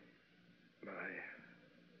observatory,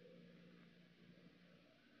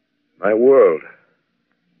 My world.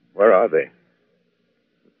 Where are they?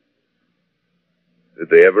 Did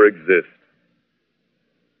they ever exist?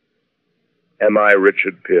 Am I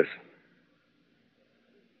Richard Pearson?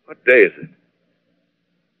 What day is it?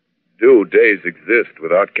 Do days exist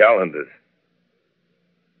without calendars?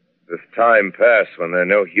 Does time pass when there are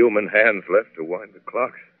no human hands left to wind the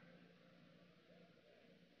clocks?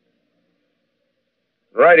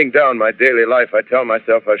 Writing down my daily life, I tell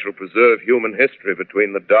myself I shall preserve human history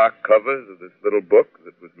between the dark covers of this little book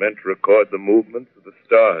that was meant to record the movements of the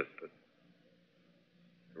stars. But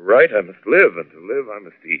to write, I must live, and to live, I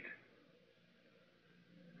must eat.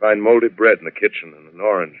 Find moldy bread in the kitchen and an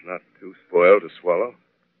orange not too spoiled to swallow.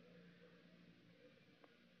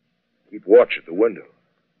 Keep watch at the window.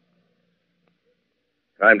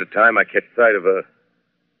 Time to time, I catch sight of a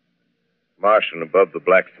Martian above the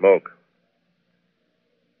black smoke.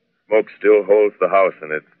 Smoke still holds the house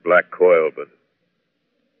in its black coil, but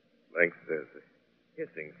at length there's a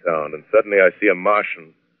hissing sound, and suddenly I see a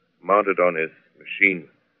Martian mounted on his machine,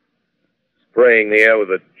 spraying the air with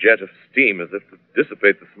a jet of steam as if to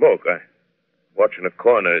dissipate the smoke. I watch in a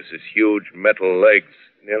corner as his huge metal legs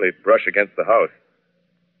nearly brush against the house.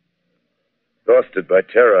 Exhausted by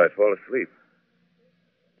terror, I fall asleep.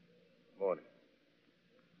 Morning.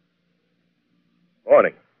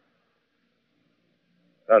 Morning.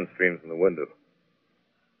 Sun streams in the window.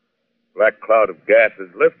 Black cloud of gas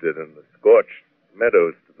is lifted, and the scorched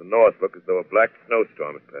meadows to the north look as though a black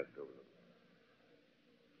snowstorm had passed over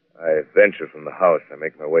them. I venture from the house. I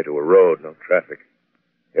make my way to a road, no traffic.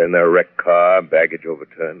 Here and there, a wrecked car, baggage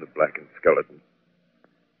overturned, a blackened skeleton.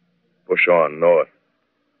 Push on north.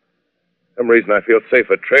 For some reason, I feel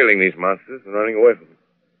safer trailing these monsters than running away from them.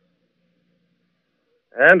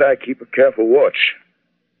 And I keep a careful watch.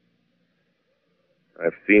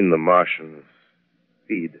 I've seen the Martians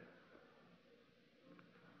feed.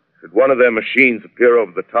 Should one of their machines appear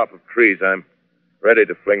over the top of trees, I'm ready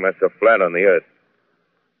to fling myself flat on the earth.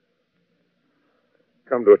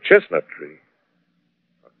 Come to a chestnut tree.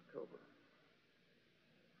 October.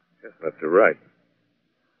 Chestnuts are ripe.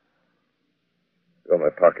 Fill my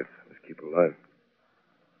pockets. Just keep alive.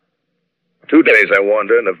 2 days I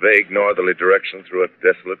wander in a vague northerly direction through a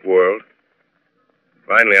desolate world.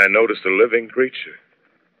 Finally, I notice a living creature.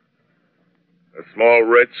 A small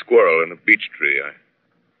red squirrel in a beech tree. I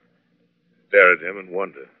stare at him and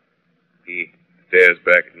wonder. He stares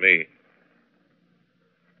back at me.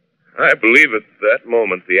 I believe at that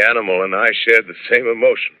moment the animal and I shared the same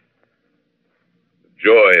emotion. The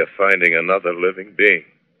joy of finding another living being.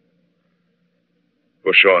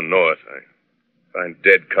 Push on north. I find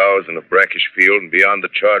dead cows in a brackish field, and beyond the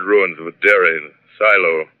charred ruins of a dairy and a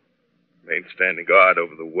silo remain standing guard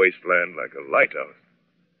over the wasteland like a lighthouse,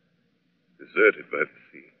 deserted by the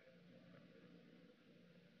sea.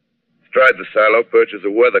 Astride the silo perches a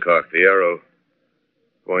weathercock. The arrow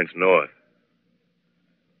points north.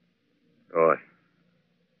 North.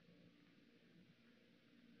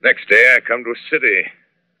 Next day, I come to a city.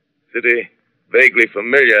 City vaguely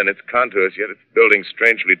familiar in its contours, yet its buildings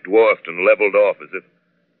strangely dwarfed and leveled off as if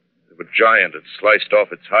a giant had sliced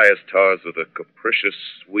off its highest towers with a capricious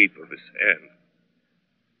sweep of his hand.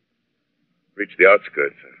 Reached the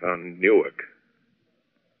outskirts, I found Newark.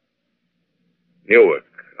 Newark,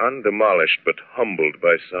 undemolished but humbled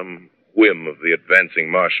by some whim of the advancing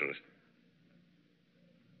Martians.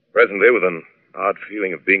 Presently, with an odd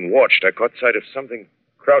feeling of being watched, I caught sight of something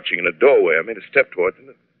crouching in a doorway. I made a step towards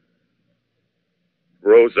it.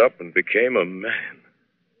 Rose up and became a man.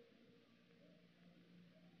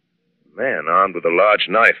 A man armed with a large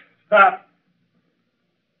knife. Stop!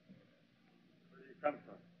 Where do you come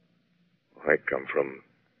from? I come from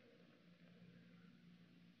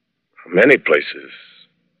many places.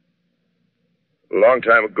 A long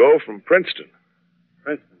time ago, from Princeton.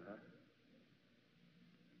 Princeton, huh?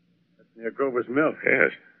 That's near Grover's Mill.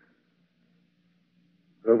 Yes.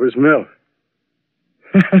 Grover's Mill.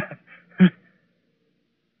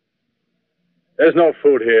 There's no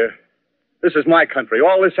food here. This is my country.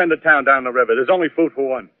 All this end of town down the river. There's only food for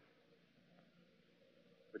one.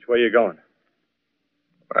 Which way are you going?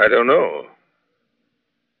 I don't know.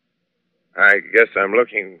 I guess I'm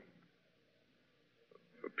looking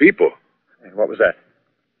for people. Hey, what was that?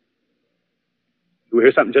 You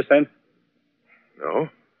hear something just then? No.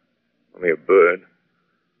 Only a bird.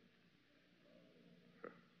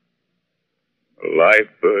 A live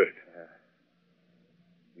bird.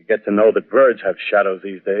 You get to know that birds have shadows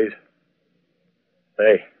these days.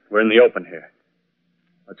 Say, we're in the open here.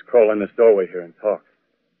 Let's crawl in this doorway here and talk.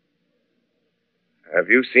 Have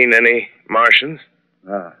you seen any Martians?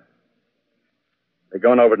 Ah. They're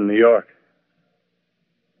going over to New York.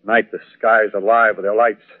 Night, the sky's alive with their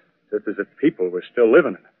lights, just as if people were still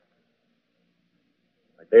living in it.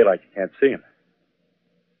 By daylight, you can't see them.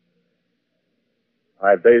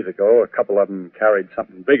 5 days ago, a couple of them carried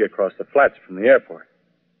something big across the flats from the airport.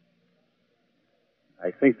 I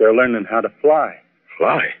think they're learning how to fly.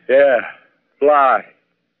 Fly? Yeah, fly.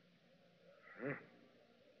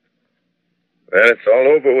 Well, it's all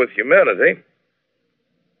over with humanity.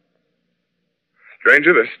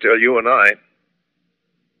 Stranger, there's still you and I.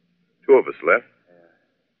 2 of us left.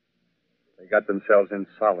 They got themselves in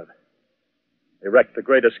solid. They wrecked the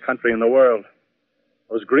greatest country in the world.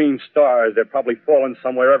 Those green stars, they're probably falling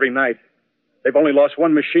somewhere every night. They've only lost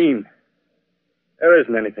one machine. There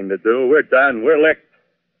isn't anything to do. We're done. We're licked.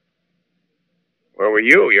 Where were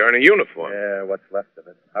you? You're in a uniform. Yeah, what's left of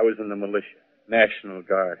it. I was in the militia. National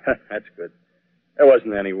Guard. That's good. There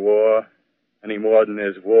wasn't any war. Any more than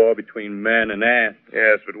there's war between men and ants.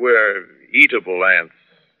 Yes, but we're eatable ants.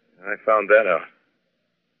 I found that out.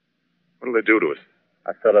 What'll they do to us?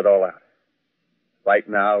 I filled it all out. Right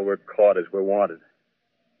now, we're caught as we're wanted.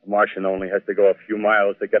 The Martian only has to go a few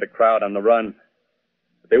miles to get a crowd on the run.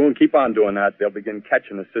 But they won't keep on doing that. They'll begin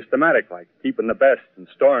catching us systematic, like keeping the best and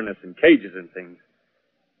storing us in cages and things.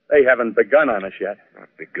 They haven't begun on us yet. Not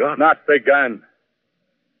begun? Not begun.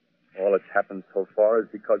 All that's happened so far is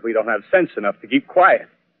because we don't have sense enough to keep quiet.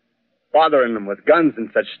 Bothering them with guns and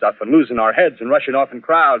such stuff and losing our heads and rushing off in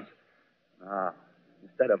crowds. Ah,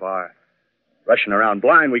 instead of our rushing around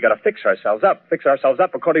blind, we got to fix ourselves up. Fix ourselves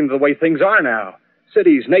up according to the way things are now.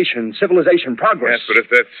 Cities, nations, civilization, progress. Yes, but if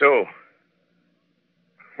that's so,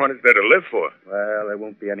 what is there to live for? Well, there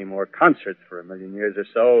won't be any more concerts for a million years or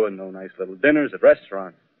so, and no nice little dinners at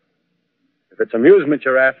restaurants. If it's amusement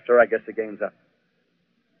you're after, I guess the game's up.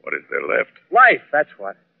 What is there left? Life, that's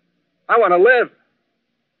what. I want to live.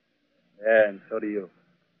 Yeah, and so do you.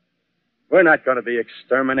 We're not going to be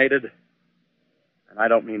exterminated. And I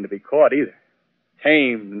don't mean to be caught either.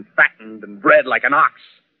 Tamed and fattened and bred like an ox.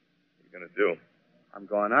 What are you going to do? I'm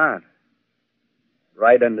going on.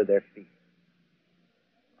 Right under their feet.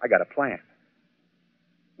 I got a plan.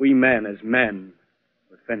 We men, as men,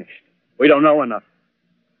 we're finished. We don't know enough.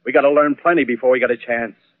 We got to learn plenty before we got a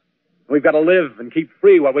chance. We've got to live and keep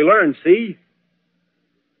free while we learn, see?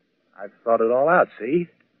 I've thought it all out, see?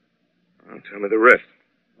 Well, tell me the rest.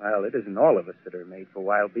 Well, it isn't all of us that are made for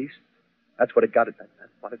wild beasts. That's what it got to.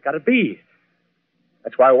 That's what it got to be.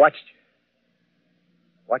 That's why I watched you.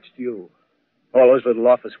 Watched you. All those little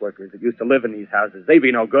office workers that used to live in these houses. They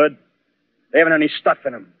be no good. They haven't any stuff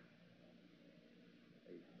in them.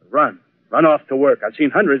 They run off to work. I've seen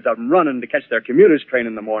hundreds of them running to catch their commuter's train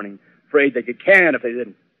in the morning, afraid they get canned if they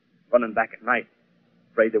didn't. Running back at night,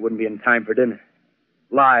 afraid they wouldn't be in time for dinner.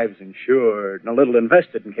 Lives insured and a little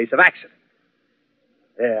invested in case of accident.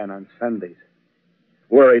 Yeah, and on Sundays,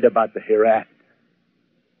 worried about the hereafter.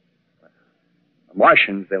 The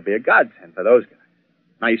Martians, they'll be a godsend for those guys.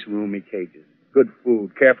 Nice roomy cages, good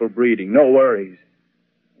food, careful breeding, no worries.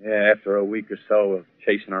 Yeah, after a week or so of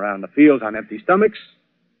chasing around the fields on empty stomachs,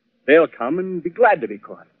 they'll come and be glad to be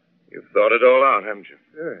caught. You've thought it all out, haven't you?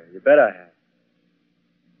 Sure, you bet I have.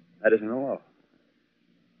 That isn't all.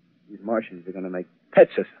 These Martians are going to make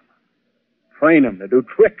pets of them. Train them to do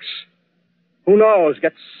tricks. Who knows,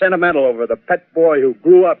 get sentimental over the pet boy who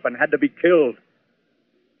grew up and had to be killed.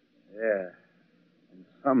 Yeah. And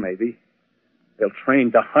some, maybe, they'll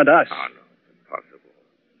train to hunt us. Oh, no, it's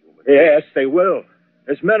impossible. Yes, they will.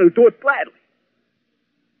 There's men who do it gladly.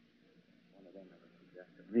 One of them never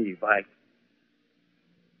suggested me, by...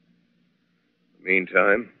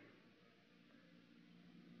 Meantime,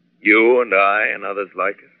 you and I and others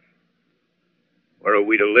like us, where are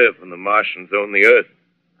we to live when the Martians own the Earth?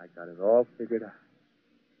 I got it all figured out.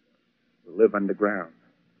 We'll live underground.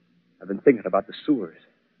 I've been thinking about the sewers.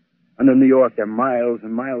 Under New York, there are miles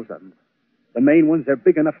and miles of them. The main ones, they're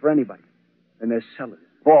big enough for anybody. And there's cellars,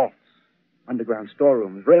 vaults, underground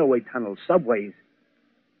storerooms, railway tunnels, subways.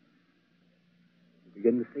 You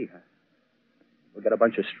begin to see, huh? We'll get a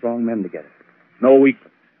bunch of strong men together. No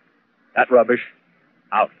weakness. That rubbish,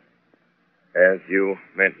 out. As you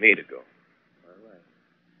meant me to go. All right.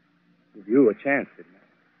 Give you a chance, didn't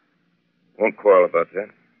I? Won't quarrel about that.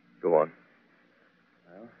 Go on.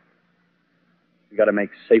 Well, we got to make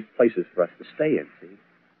safe places for us to stay in, see?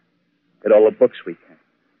 Get all the books we can.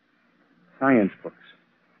 Science books.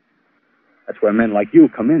 That's where men like you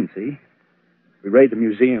come in, see? We raid the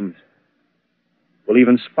museums. We'll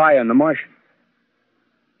even spy on the Martians.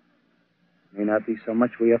 May not be so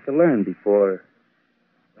much we have to learn before...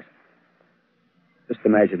 Just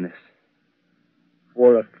imagine this.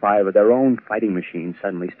 4 or 5 of their own fighting machines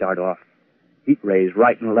suddenly start off. Heat rays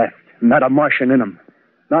right and left. Not a Martian in them.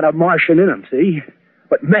 Not a Martian in them, see?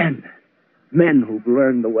 But men. Men who've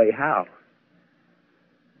learned the way how.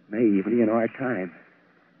 May even be in our time.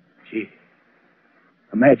 Gee.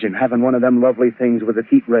 Imagine having one of them lovely things with its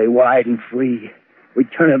heat ray wide and free. We'd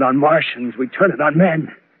turn it on Martians. We'd turn it on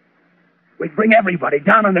men. We'd bring everybody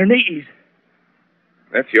down on their knees.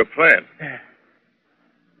 That's your plan.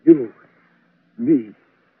 You. Me.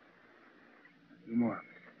 More.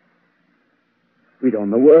 We'd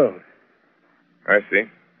own the world. I see.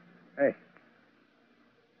 Hey.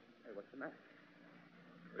 Hey, what's the matter?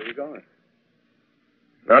 Where are you going?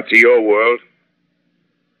 Not to your world.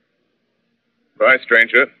 Bye,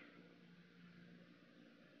 stranger.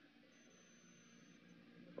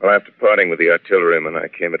 Well, after parting with the artilleryman, I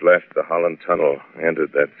came at last to the Holland Tunnel,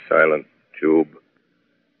 entered that silent tube,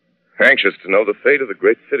 anxious to know the fate of the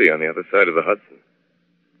great city on the other side of the Hudson.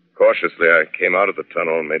 Cautiously, I came out of the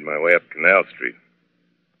tunnel and made my way up Canal Street.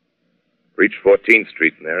 Reached 14th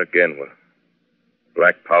Street, and there again were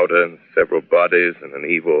black powder and several bodies and an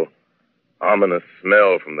evil, ominous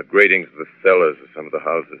smell from the gratings of the cellars of some of the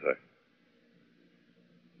houses. I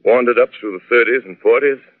wandered up through the 30s and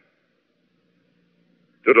 40s,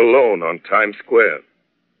 stood alone on Times Square,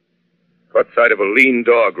 caught sight of a lean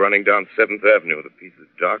dog running down 7th Avenue with a piece of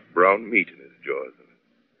dark brown meat in his jaws and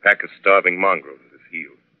a pack of starving mongrels at his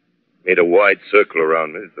heels. Made a wide circle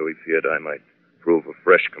around me as though he feared I might prove a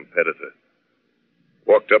fresh competitor.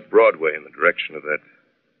 Walked up Broadway in the direction of that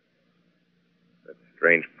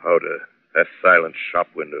strange powder, past silent shop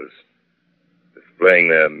windows, displaying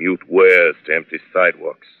their mute wares to empty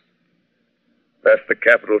sidewalks. Past the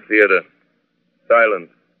Capitol Theater, silent,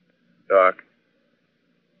 dark.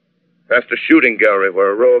 Past a shooting gallery where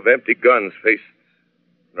a row of empty guns faced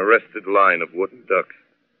an arrested line of wooden ducks.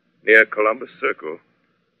 Near Columbus Circle,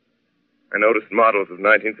 I noticed models of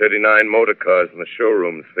 1939 motor cars in the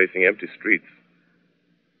showrooms facing empty streets.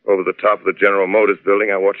 Over the top of the General Motors building,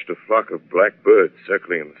 I watched a flock of black birds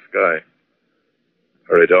circling in the sky.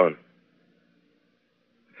 Hurried on.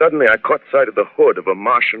 Suddenly, I caught sight of the hood of a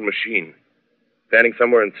Martian machine, standing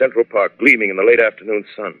somewhere in Central Park, gleaming in the late afternoon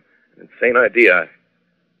sun. An insane idea.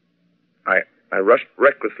 I rushed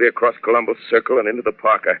recklessly across Columbus Circle and into the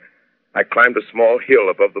park. I climbed a small hill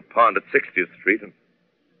above the pond at 60th Street, and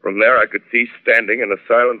from there I could see, standing in a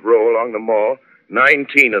silent row along the mall,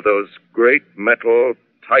 19 of those great metal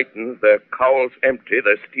titans, their cowls empty,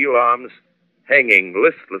 their steel arms hanging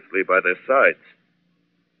listlessly by their sides.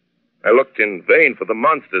 I looked in vain for the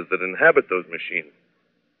monsters that inhabit those machines.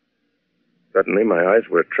 Suddenly, my eyes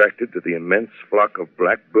were attracted to the immense flock of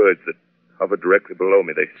black birds that hovered directly below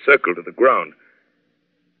me. They circled to the ground.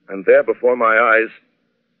 And there before my eyes,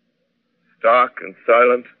 stark and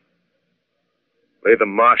silent, lay the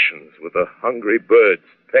Martians with the hungry birds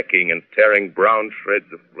pecking and tearing brown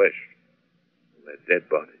shreds of flesh from their dead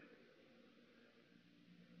bodies.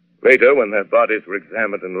 Later, when their bodies were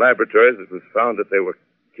examined in laboratories, it was found that they were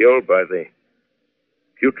killed by the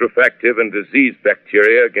putrefactive and disease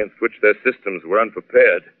bacteria against which their systems were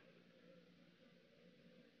unprepared.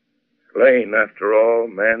 Slain, after all,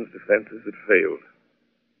 man's defenses had failed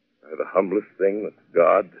by the humblest thing that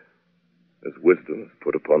God, His wisdom, has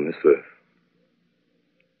put upon this earth.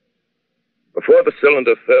 Before the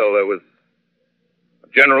cylinder fell, there was a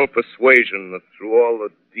general persuasion that through all the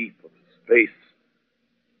deep of space,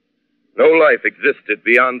 no life existed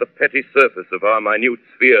beyond the petty surface of our minute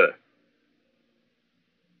sphere.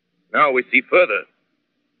 Now we see further.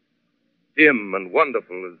 Dim and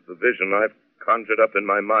wonderful is the vision I've conjured up in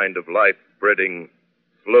my mind of life spreading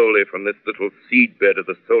slowly from this little seedbed of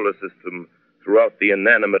the solar system throughout the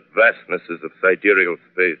inanimate vastnesses of sidereal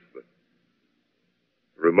space. But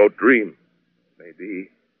a remote dream, maybe.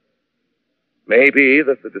 Maybe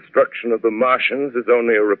that the destruction of the Martians is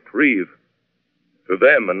only a reprieve to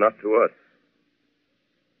them and not to us.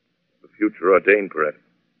 The future ordained, perhaps.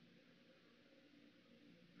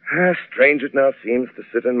 Strange it now seems to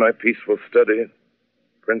sit in my peaceful study at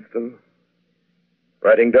Princeton,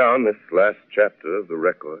 writing down this last chapter of the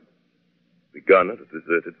record, begun at a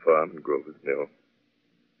deserted farm in Grover's Mill.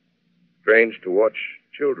 Strange to watch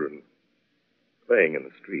children playing in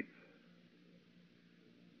the streets.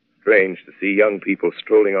 Strange to see young people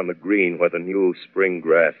strolling on the green where the new spring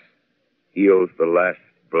grass heals the last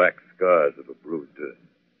black scars of a bruised earth.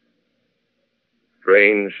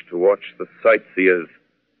 Strange to watch the sightseers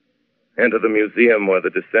enter the museum where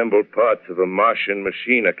the dissembled parts of a Martian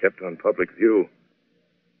machine are kept on public view.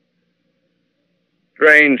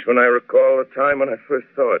 Strange when I recall the time when I first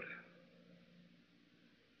saw it.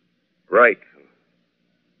 Bright,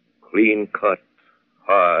 clean cut,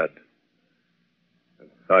 hard, and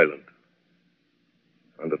silent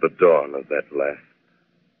under the dawn of that last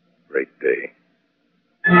great day.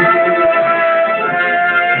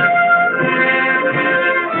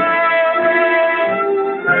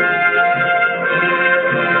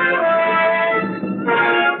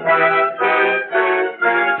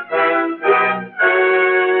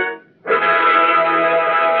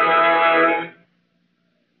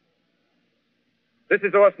 This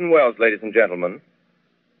is Orson Welles, ladies and gentlemen.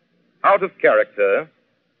 Out of character,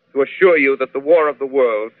 to assure you that the War of the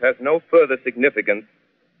Worlds has no further significance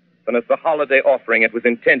than as the holiday offering it was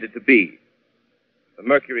intended to be. The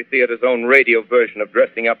Mercury Theater's own radio version of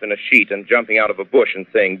dressing up in a sheet and jumping out of a bush and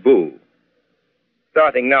saying boo.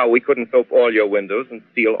 Starting now, we couldn't soap all your windows and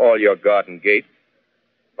seal all your garden gates.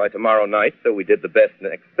 By tomorrow night, so we did the best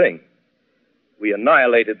next thing. We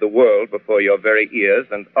annihilated the world before your very ears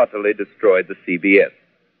and utterly destroyed the CBS.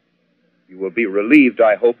 You will be relieved,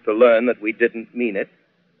 I hope, to learn that we didn't mean it,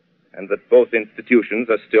 and that both institutions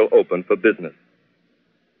are still open for business.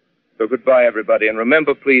 So goodbye, everybody, and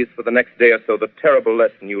remember, please, for the next day or so, the terrible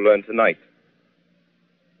lesson you learned tonight.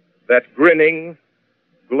 That grinning,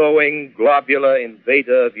 glowing, globular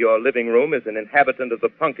invader of your living room is an inhabitant of the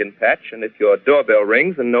pumpkin patch, and if your doorbell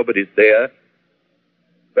rings and nobody's there,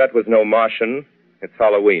 that was no Martian. It's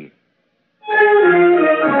Halloween.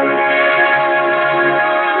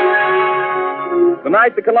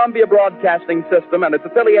 Tonight, the Columbia Broadcasting System and its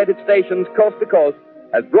affiliated stations coast to coast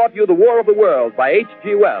has brought you The War of the Worlds by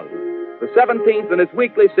H.G. Wells, the 17th in its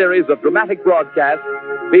weekly series of dramatic broadcasts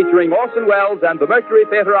featuring Orson Welles and the Mercury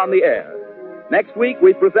Theater on the air. Next week,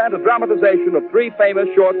 we present a dramatization of 3 famous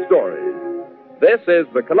short stories. This is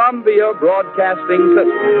the Columbia Broadcasting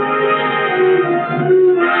System.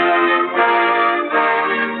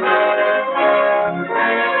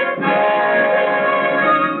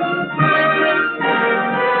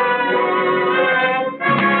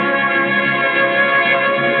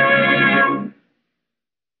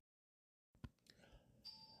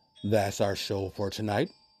 That's our show for tonight.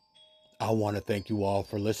 I want to thank you all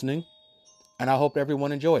for listening, and I hope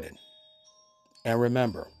everyone enjoyed it. And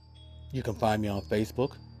remember, you can find me on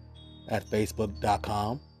Facebook at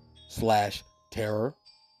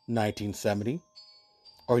facebook.com/terror1970,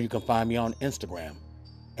 or you can find me on Instagram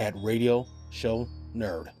at Radio Show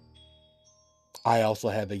Nerd. I also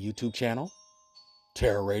have a YouTube channel,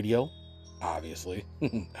 Terror Radio, obviously.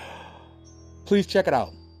 Please check it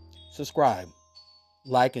out. Subscribe,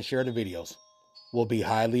 like, and share the videos. Will be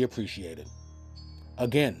highly appreciated.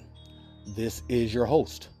 Again, this is your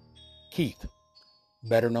host, Keith,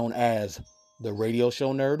 better known as the Radio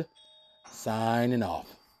Show Nerd, signing off.